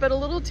face today, but a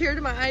little tear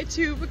to my eye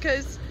too,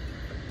 because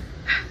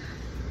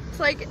it's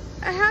like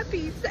a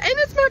happy, and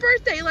it's my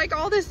birthday. Like,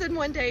 all this in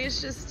one day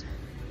is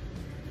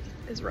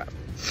rough.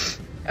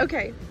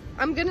 Okay,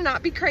 I'm gonna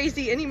not be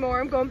crazy anymore.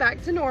 I'm going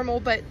back to normal,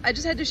 but I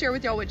just had to share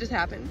with y'all what just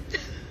happened.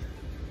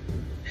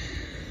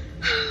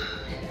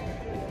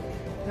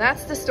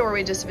 That's the store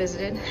we just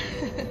visited.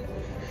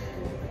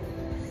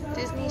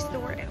 Disney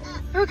store.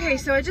 Okay,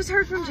 so I just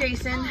heard from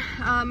Jason.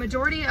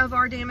 Majority of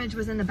our damage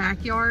was in the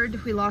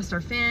backyard. We lost our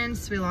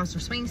fence, we lost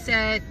our swing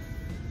set,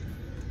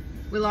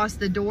 we lost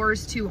the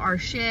doors to our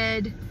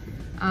shed,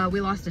 we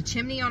lost a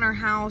chimney on our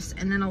house,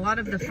 and then a lot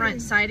of the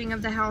front siding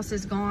of the house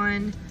is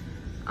gone.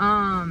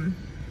 The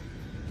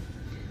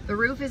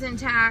roof is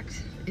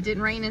intact. It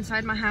didn't rain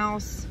inside my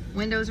house.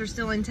 Windows are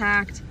still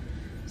intact.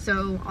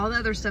 So all the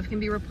other stuff can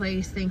be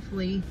replaced,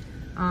 thankfully.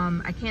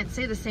 I can't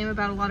say the same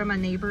about a lot of my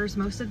neighbors.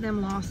 Most of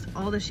them lost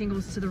all the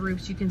shingles to the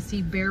roofs. You can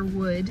see bare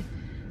wood.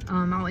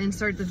 I'll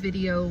insert the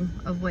video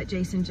of what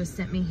Jason just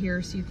sent me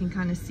here so you can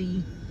kind of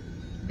see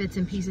bits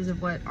and pieces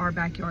of what our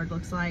backyard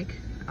looks like.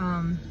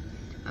 I'm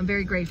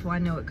very grateful. I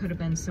know it could have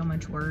been so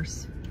much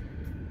worse.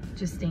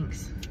 Just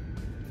stinks.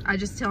 I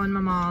just telling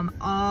my mom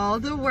all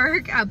the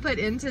work I put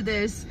into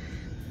this,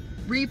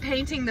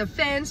 repainting the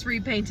fence,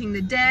 repainting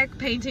the deck,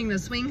 painting the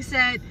swing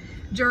set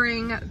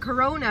during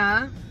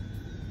Corona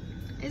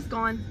is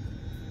gone.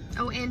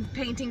 Oh, and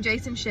painting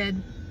Jason's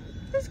shed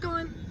is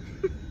gone.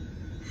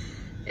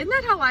 Isn't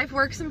that how life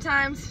works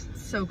sometimes?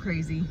 It's so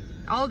crazy.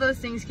 All those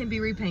things can be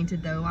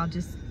repainted though. I'll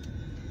just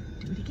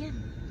do it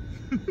again.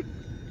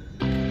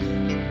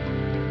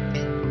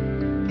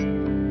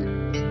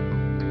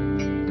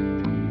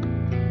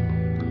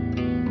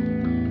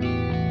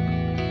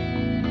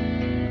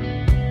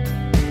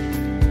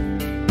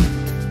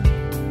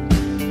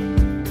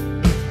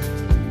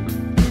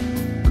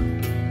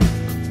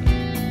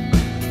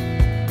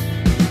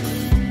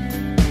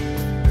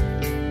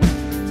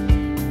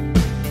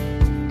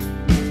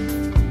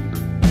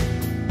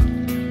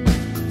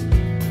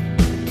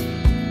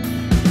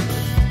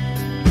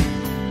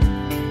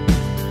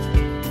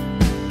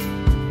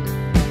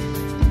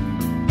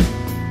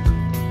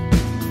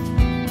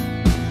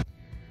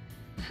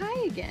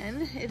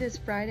 It is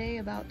Friday,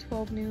 about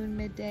 12 noon,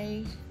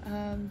 midday.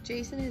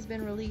 Jason has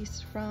been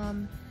released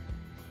from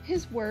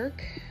his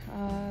work.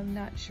 I'm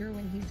not sure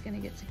when he's gonna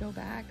get to go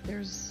back.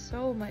 There's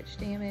so much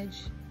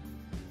damage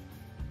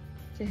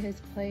to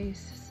his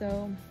place.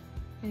 So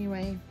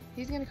anyway,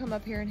 he's gonna come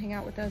up here and hang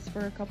out with us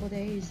for a couple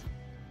days.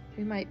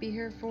 We might be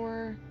here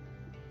for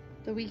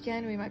the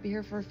weekend. We might be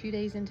here for a few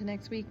days into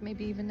next week,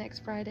 maybe even next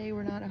Friday.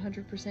 We're not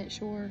 100%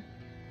 sure.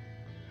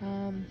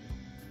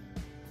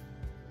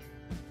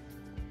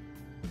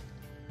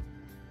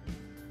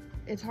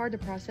 It's hard to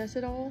process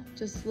it all,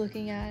 just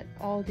looking at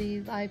all the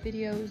live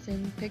videos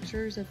and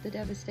pictures of the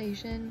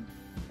devastation.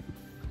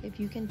 If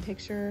you can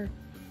picture,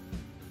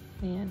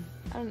 man,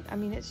 I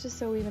mean, it's just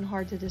so even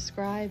hard to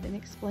describe and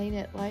explain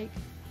it. Like,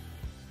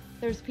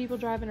 there's people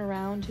driving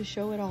around to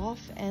show it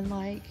off and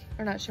like,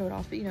 or not show it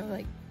off, but you know,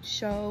 like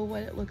show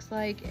what it looks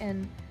like.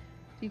 And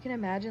you can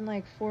imagine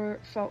like four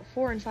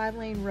and 5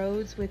 lane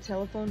roads with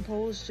telephone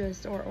poles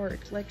just, or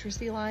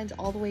electricity lines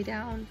all the way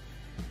down,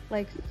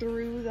 like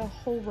through the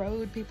whole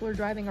road. People are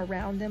driving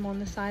around them on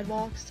the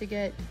sidewalks to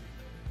get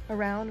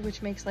around,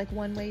 which makes like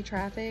one-way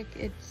traffic.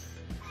 It's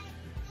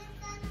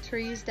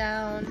trees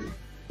down,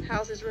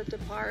 houses ripped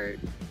apart.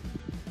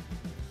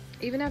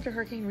 Even after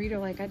Hurricane Rita,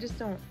 like, I just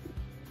don't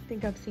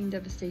think I've seen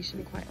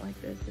devastation quite like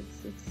this.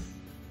 It's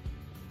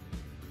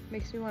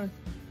makes me want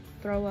to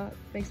throw up,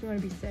 makes me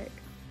want to be sick.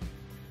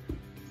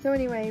 So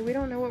anyway, we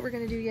don't know what we're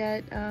gonna do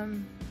yet.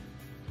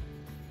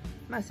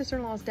 My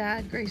sister-in-law's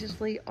dad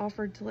graciously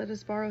offered to let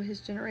us borrow his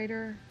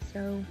generator,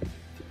 so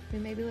we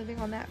may be living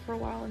on that for a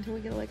while until we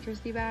get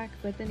electricity back.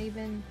 But then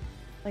even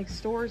like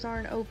stores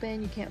aren't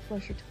open, you can't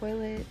flush your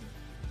toilet,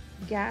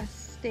 gas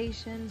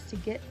stations to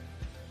get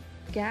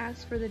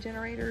gas for the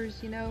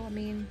generators, you know, I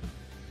mean,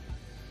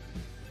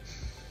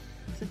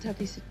 it's a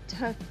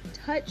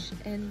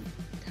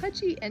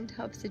touchy and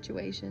tough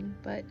situation.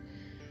 But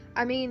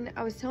I mean,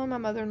 I was telling my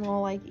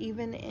mother-in-law, like,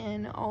 even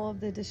in all of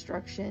the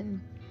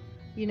destruction,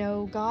 you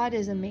know, God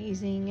is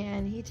amazing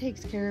and he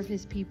takes care of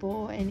his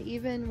people. And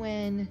even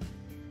when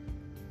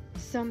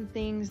some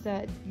things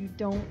that you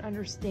don't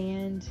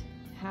understand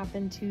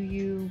happen to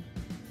you,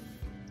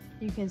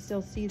 you can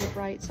still see the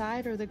bright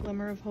side or the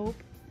glimmer of hope.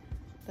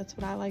 That's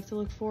what I like to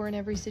look for in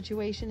every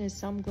situation, is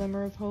some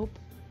glimmer of hope.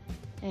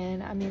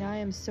 And I mean, I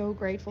am so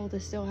grateful to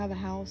still have a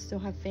house, still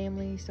have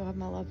family, still have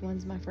my loved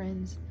ones, my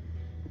friends.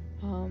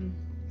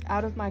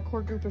 Out of my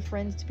core group of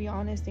friends, to be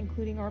honest,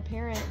 including our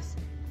parents,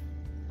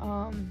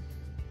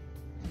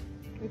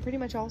 we pretty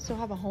much all still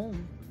have a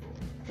home,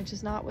 which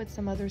is not what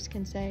some others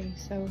can say.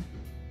 So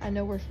I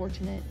know we're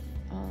fortunate,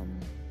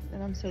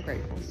 and I'm so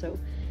grateful. So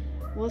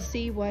we'll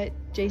see what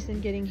Jason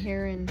getting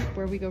here and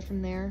where we go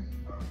from there.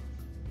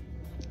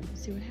 We'll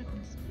see what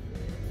happens.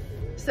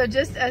 So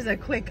just as a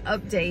quick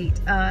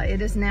update,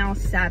 it is now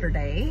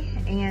Saturday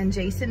and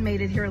Jason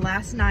made it here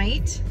last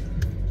night.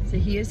 So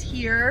he is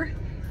here.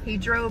 He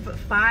drove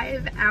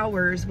 5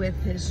 hours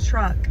with his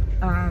truck,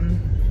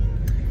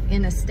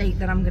 in a state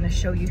that I'm gonna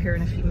show you here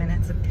in a few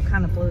minutes. It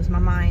kind of blows my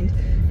mind.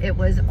 It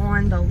was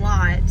on the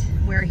lot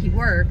where he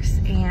works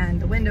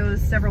and the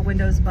windows, several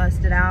windows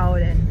busted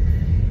out,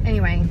 and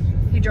anyway,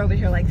 he drove it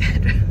here like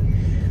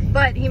that.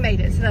 But he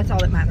made it, so that's all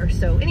that matters.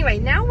 So anyway,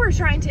 now we're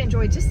trying to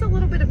enjoy just a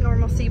little bit of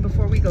normalcy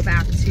before we go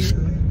back to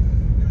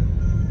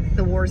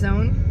the war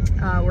zone.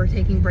 We're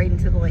taking Braden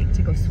to the lake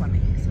to go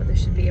swimming, so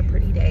this should be a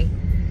pretty day.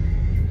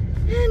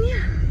 And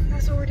yeah,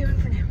 that's what we're doing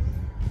for now.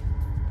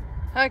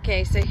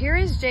 Okay, so here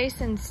is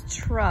Jason's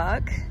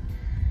truck.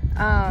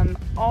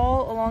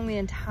 All along the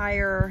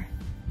entire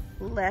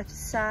left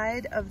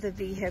side of the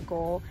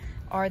vehicle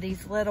are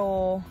these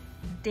little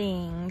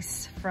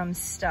dings from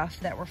stuff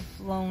that were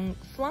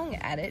flung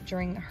at it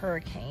during the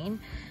hurricane.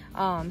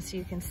 So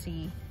you can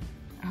see,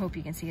 I hope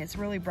you can see, it's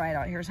really bright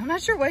out here, so I'm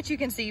not sure what you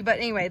can see, but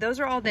anyway, those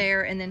are all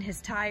there. And then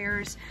his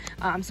tires,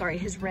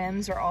 his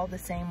rims are all the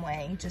same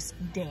way, just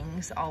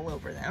dings all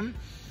over them.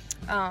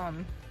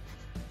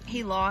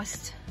 He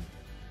lost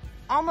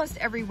almost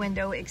every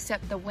window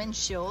except the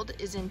windshield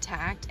is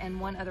intact and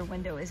one other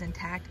window is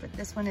intact, but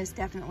this one is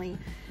definitely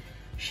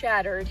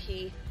shattered.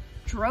 He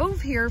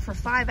drove here for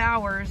 5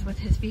 hours with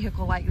his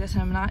vehicle like this,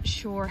 and I'm not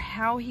sure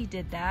how he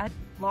did that.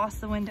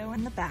 Lost the window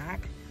in the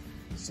back.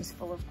 It's just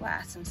full of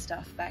glass and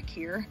stuff back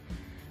here.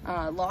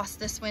 Lost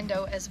this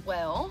window as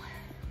well.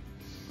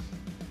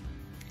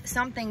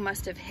 Something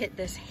must have hit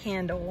this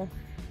handle,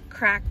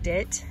 cracked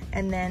it,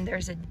 and then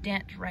there's a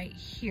dent right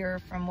here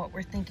from what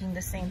we're thinking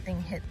the same thing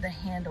hit the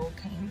handle.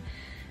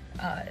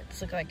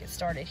 It's looked like it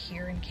started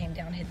here and came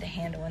down, hit the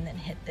handle, and then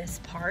hit this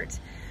part.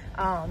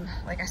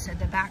 Like I said,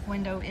 the back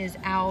window is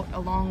out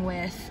along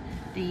with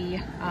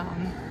the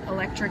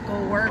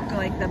electrical work,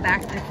 like the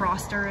back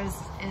defroster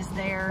is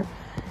there.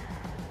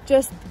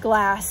 Just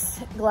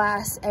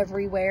glass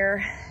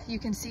everywhere. You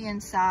can see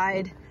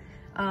inside.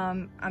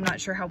 I'm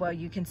not sure how well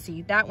you can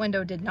see. That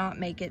window did not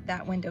make it,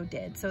 that window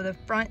did. So the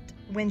front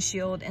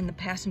windshield and the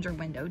passenger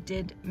window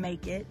did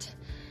make it.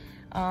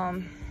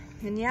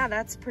 And yeah,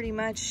 that's pretty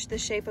much the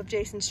shape of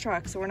Jason's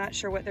truck. So we're not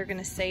sure what they're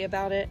gonna say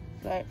about it,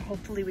 but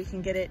hopefully we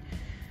can get it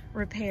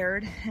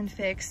repaired and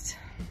fixed.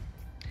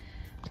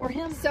 for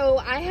him. So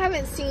I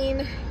haven't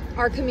seen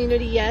our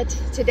community yet.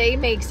 Today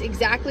makes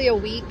exactly a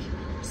week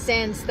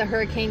since the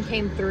hurricane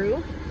came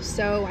through.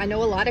 So I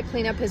know a lot of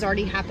cleanup has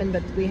already happened,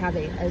 but we have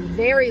a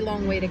very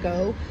long way to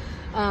go.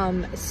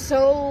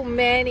 So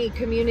many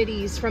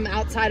communities from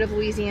outside of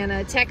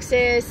Louisiana,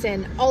 Texas,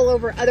 and all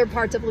over other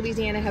parts of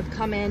Louisiana have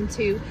come in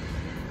to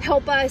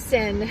help us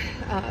and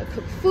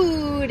cook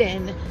food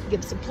and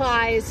give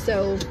supplies.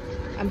 So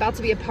I'm about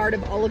to be a part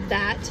of all of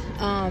that.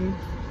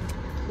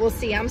 We'll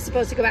see. I'm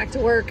supposed to go back to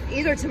work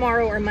either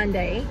tomorrow or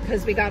Monday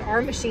because we got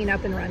our machine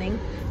up and running.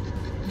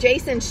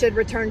 Jason should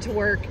return to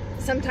work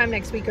sometime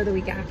next week or the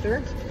week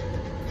after.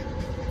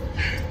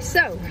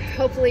 So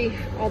hopefully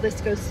all this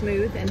goes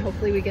smooth and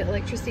hopefully we get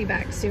electricity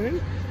back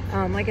soon.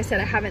 Like I said,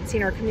 I haven't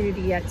seen our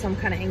community yet, so I'm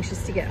kind of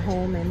anxious to get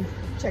home and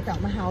check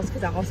out my house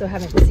because I also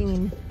haven't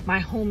seen my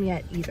home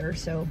yet either.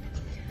 So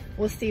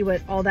we'll see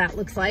what all that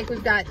looks like.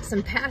 We've got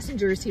some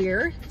passengers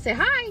here. Say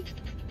hi.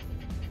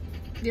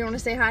 You don't want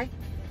to say hi?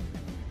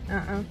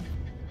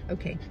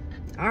 Okay.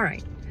 All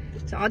right.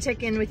 So I'll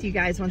check in with you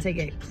guys once I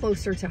get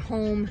closer to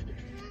home.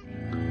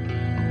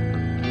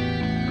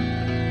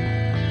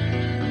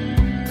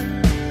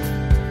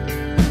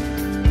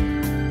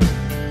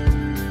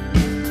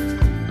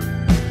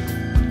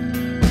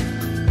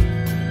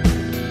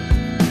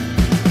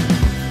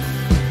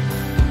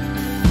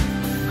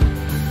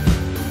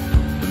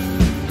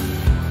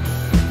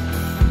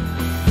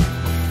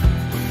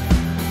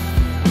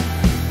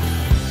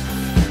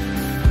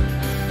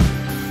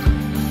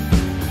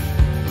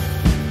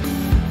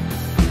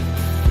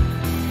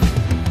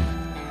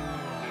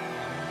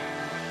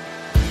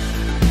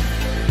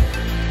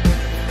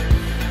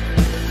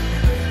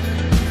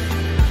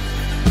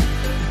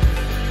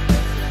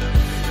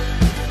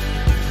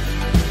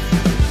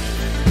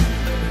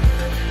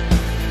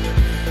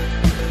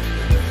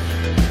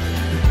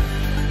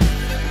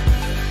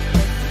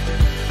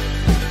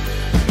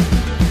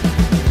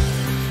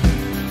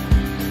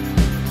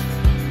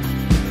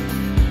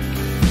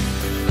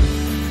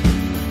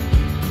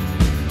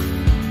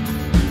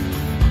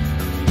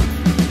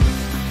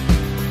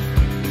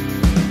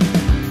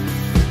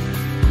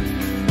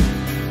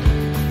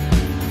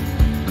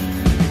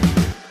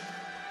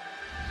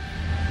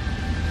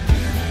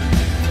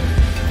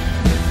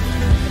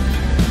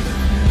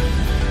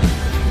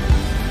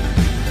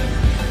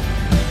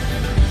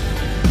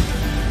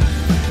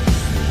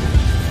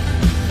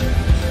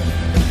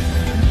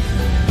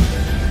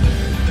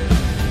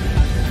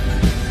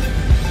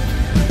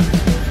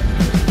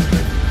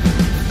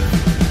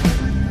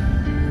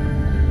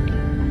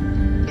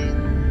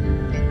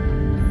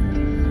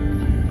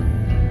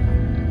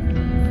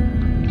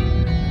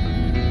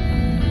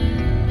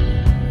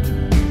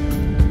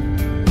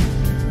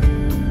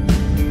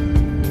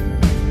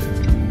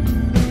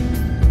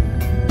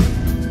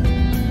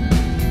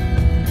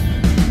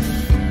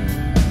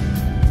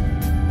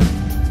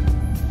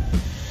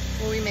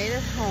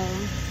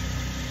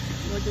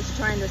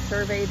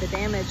 Survey the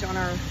damage on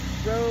our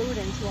road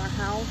and to our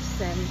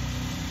house, and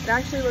it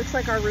actually looks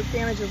like our roof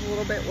damage is a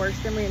little bit worse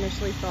than we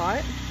initially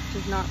thought,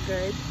 which is not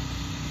good.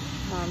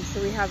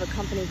 So we have a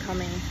company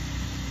coming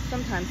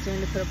sometime soon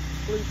to put a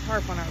blue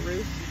tarp on our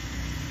roof.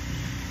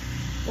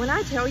 When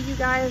I tell you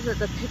guys that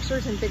the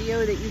pictures and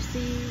video that you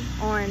see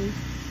on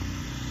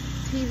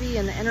TV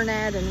and the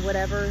internet and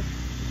whatever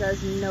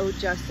does no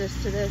justice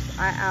to this,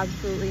 I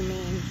absolutely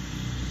mean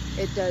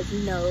it does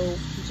no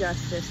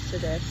justice to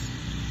this.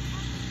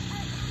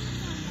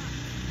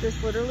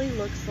 This literally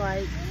looks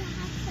like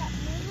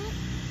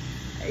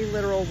a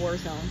literal war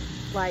zone,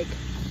 like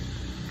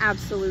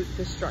absolute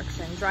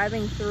destruction.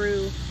 Driving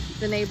through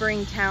the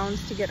neighboring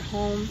towns to get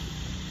home,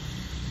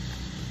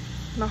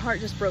 my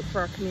heart just broke for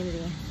our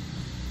community.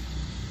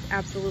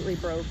 Absolutely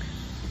broke.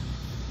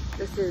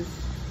 This is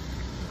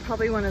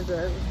probably one of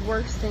the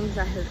worst things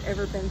I have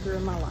ever been through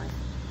in my life.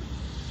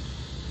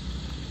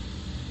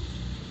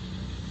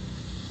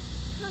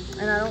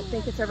 And I don't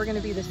think it's ever going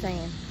to be the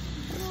same.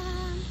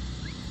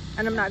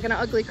 And I'm not gonna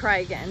ugly cry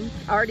again.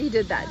 I already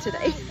did that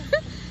today.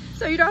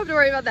 So you don't have to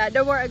worry about that.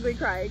 No more ugly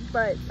crying,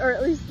 but, or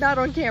at least not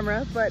on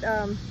camera, but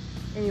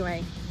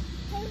anyway.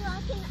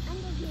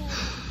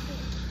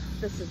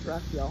 This is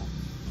rough, y'all.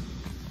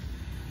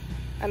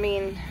 I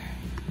mean,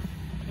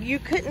 you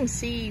couldn't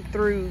see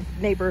through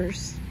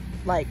neighbors'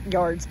 like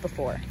yards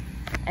before.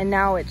 And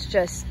now it's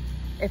just,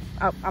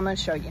 I'm gonna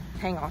show you.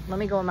 Hang on, let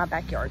me go in my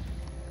backyard.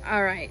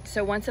 All right,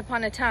 so once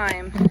upon a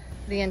time,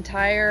 the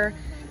entire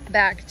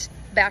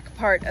back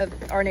part of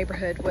our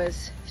neighborhood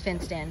was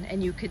fenced in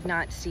and you could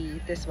not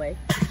see this way.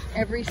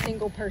 Every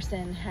single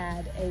person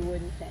had a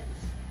wooden fence.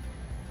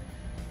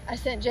 I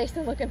sent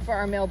Jason looking for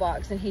our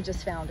mailbox and he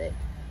just found it.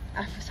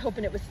 I was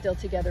hoping it was still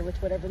together with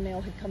whatever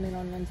mail had come in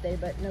on Wednesday,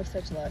 but no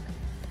such luck.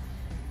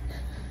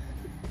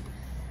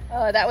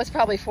 That was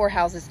probably 4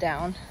 houses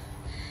down.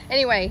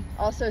 Anyway,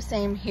 also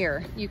same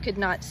here. You could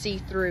not see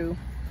through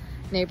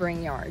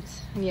neighboring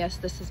yards. And yes,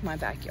 this is my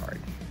backyard.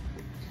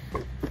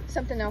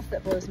 Something else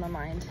that blows my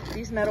mind.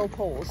 These metal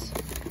poles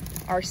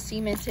are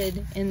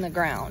cemented in the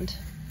ground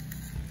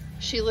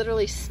She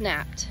literally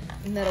snapped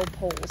metal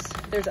poles.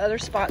 There's other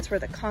spots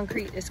where the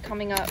concrete is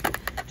coming up,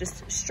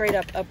 just straight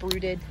up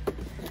uprooted.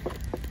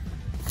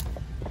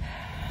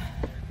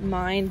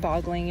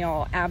 Mind-boggling,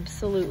 y'all.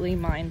 Absolutely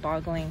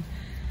mind-boggling.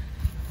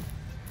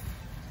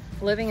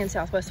 Living in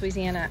Southwest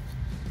Louisiana,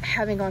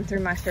 having gone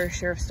through my fair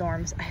share of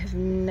storms, I have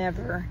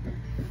never,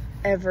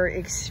 ever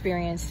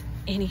experienced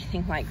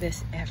anything like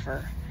this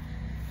ever.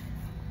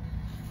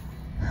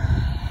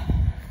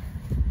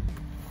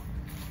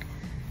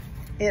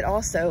 It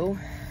also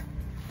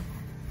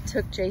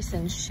took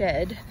Jason's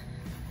shed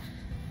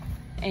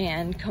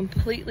and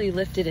completely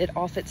lifted it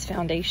off its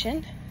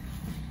foundation.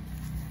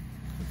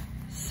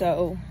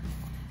 So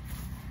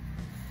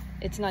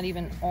it's not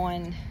even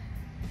on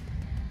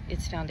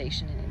its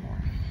foundation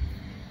anymore.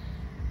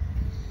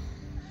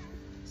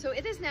 So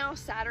it is now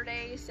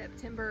Saturday,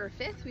 September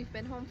 5th. We've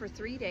been home for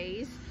 3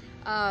 days.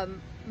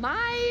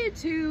 My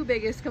two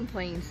biggest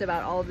complaints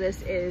about all of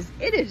this is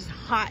it is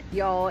hot,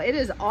 y'all. It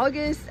is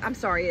August. I'm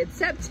sorry, it's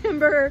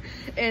September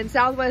in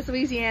Southwest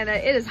Louisiana.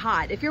 It is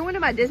hot. If you're one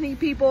of my Disney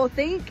people,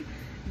 think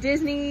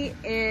Disney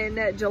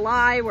in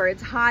July where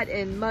it's hot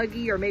and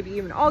muggy, or maybe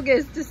even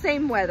August, the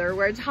same weather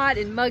where it's hot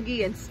and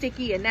muggy and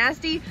sticky and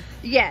nasty.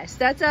 Yes,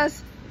 that's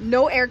us.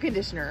 No air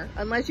conditioner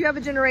unless you have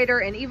a generator,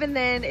 and even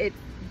then it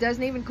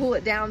doesn't even cool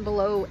it down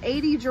below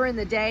 80 during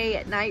the day.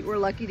 At night we're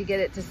lucky to get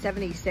it to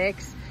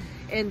 76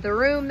 in the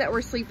room that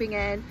we're sleeping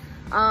in,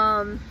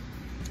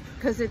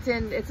 because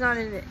it's not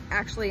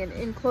actually an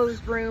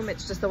enclosed room.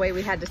 It's just the way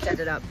we had to set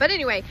it up. But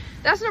anyway,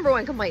 that's number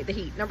one complaint, the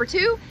heat. Number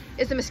two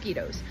is the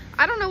mosquitoes.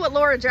 I don't know what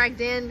Laura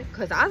dragged in,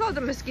 because I thought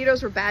the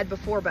mosquitoes were bad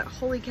before, but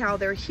holy cow,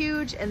 they're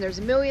huge and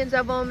there's millions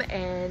of them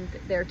and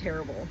they're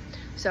terrible.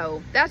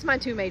 So that's my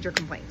two major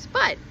complaints.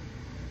 But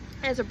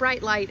as a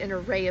bright light and a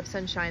ray of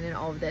sunshine in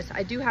all of this,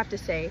 I do have to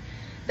say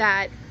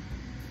that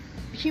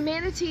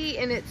humanity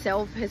in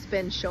itself has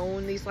been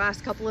shown these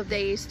last couple of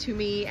days to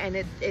me, and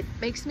it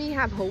makes me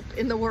have hope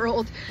in the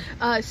world.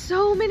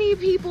 So many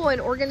people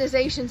and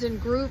organizations and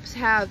groups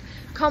have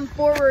come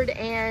forward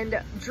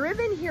and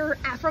driven here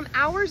from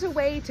hours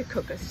away to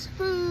cook us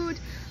food,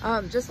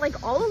 just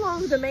like all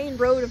along the main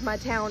road of my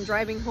town,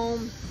 driving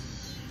home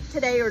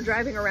today or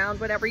driving around,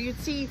 whatever, you'd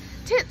see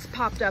tents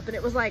popped up and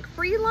it was like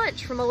free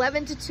lunch from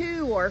 11 to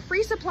 2, or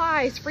free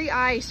supplies, free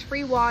ice,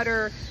 free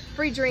water,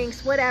 free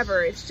drinks,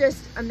 whatever. It's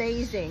just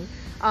amazing.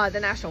 The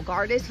National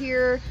Guard is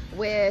here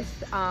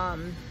with,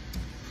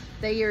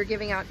 they are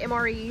giving out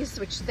MREs,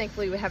 which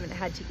thankfully we haven't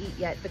had to eat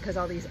yet because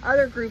all these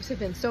other groups have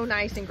been so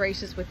nice and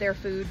gracious with their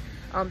food.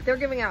 They're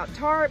giving out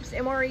tarps,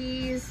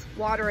 MREs,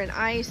 water and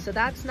ice, so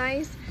that's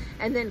nice.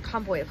 And then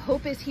Convoy of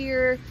Hope is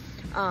here.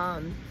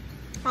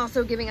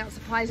 Also giving out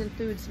supplies and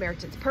food.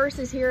 Samaritan's Purse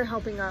is here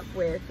helping up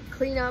with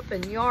cleanup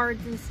and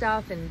yards and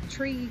stuff and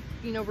tree,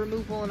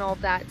 removal and all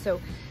of that. So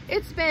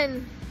it's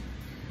been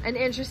an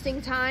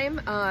interesting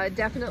time.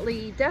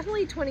 Definitely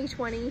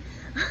 2020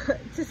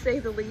 to say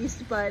the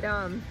least, but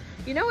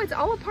it's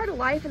all a part of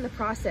life in the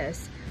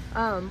process.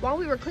 While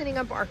we were cleaning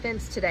up our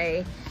fence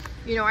today,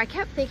 I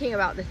kept thinking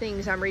about the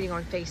things I'm reading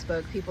on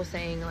Facebook, people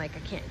saying like,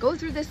 I can't go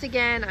through this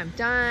again, I'm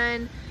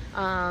done.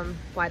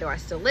 Why do I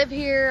still live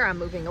here? I'm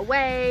moving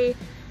away.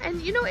 And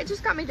it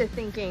just got me to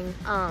thinking,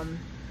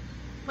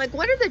 like,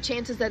 what are the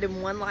chances that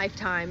in one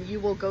lifetime you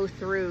will go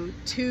through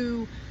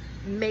two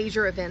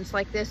major events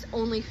like this,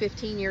 only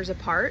 15 years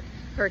apart?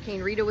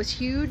 Hurricane Rita was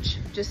huge.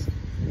 Just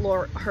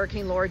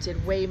Hurricane Laura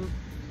did way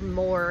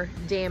more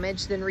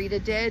damage than Rita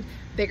did.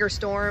 Bigger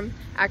storm.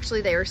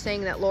 Actually, they are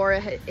saying that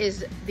Laura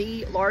is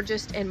the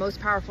largest and most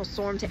powerful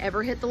storm to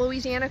ever hit the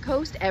Louisiana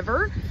coast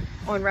ever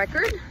on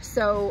record.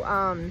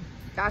 So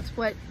that's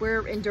what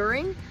we're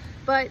enduring.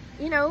 But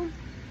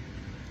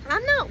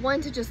I'm not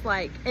one to just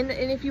like, and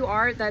if you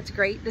are, that's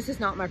great. This is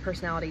not my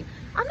personality.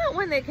 I'm not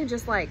one that can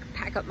just like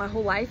pack up my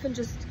whole life and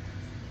just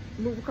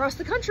move across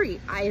the country.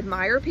 I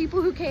admire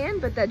people who can,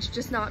 but that's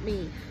just not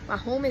me. My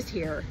home is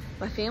here.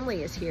 My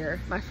family is here.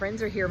 My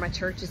friends are here. My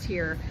church is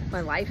here.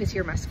 My life is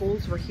here. My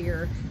schools were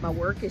here. My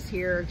work is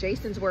here.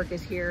 Jason's work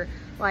is here.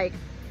 Like,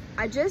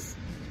 this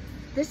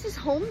is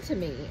home to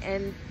me.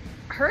 And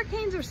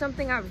hurricanes are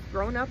something I've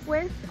grown up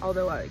with,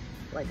 although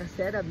like I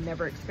said, I've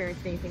never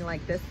experienced anything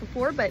like this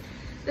before, but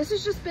this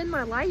has just been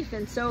my life.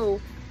 And so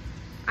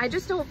I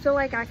just don't feel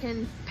like I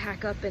can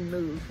pack up and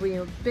move. We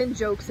have been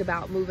jokes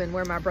about moving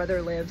where my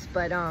brother lives,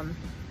 but I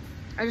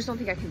just don't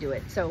think I can do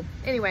it. So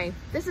anyway,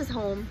 this is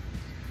home.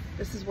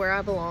 This is where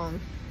I belong.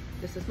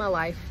 This is my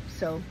life.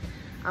 So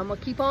I'm gonna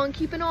keep on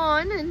keeping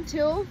on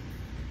until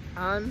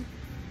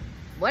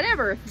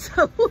whatever.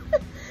 So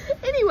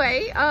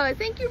anyway,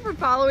 thank you for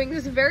following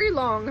this very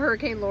long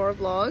Hurricane Laura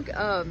vlog.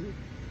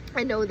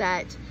 I know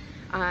that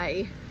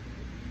I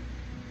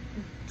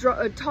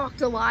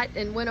talked a lot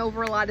and went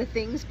over a lot of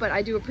things, but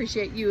I do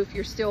appreciate you if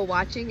you're still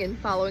watching and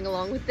following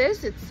along with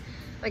this. It's,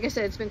 like I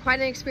said, it's been quite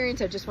an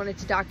experience. I just wanted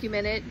to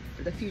document it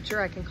for the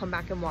future. I can come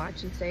back and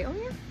watch and say, oh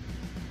yeah,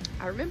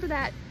 I remember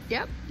that.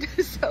 Yep.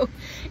 So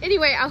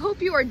anyway, I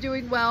hope you are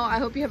doing well. I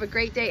hope you have a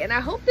great day, and I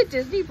hope the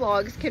Disney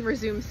vlogs can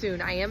resume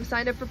soon. I am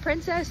signed up for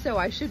Princess, so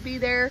I should be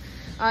there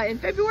in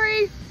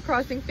February.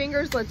 Crossing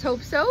fingers, let's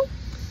hope so.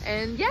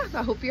 And yeah,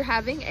 I hope you're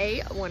having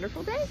a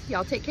wonderful day.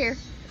 Y'all take care.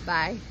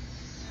 Bye.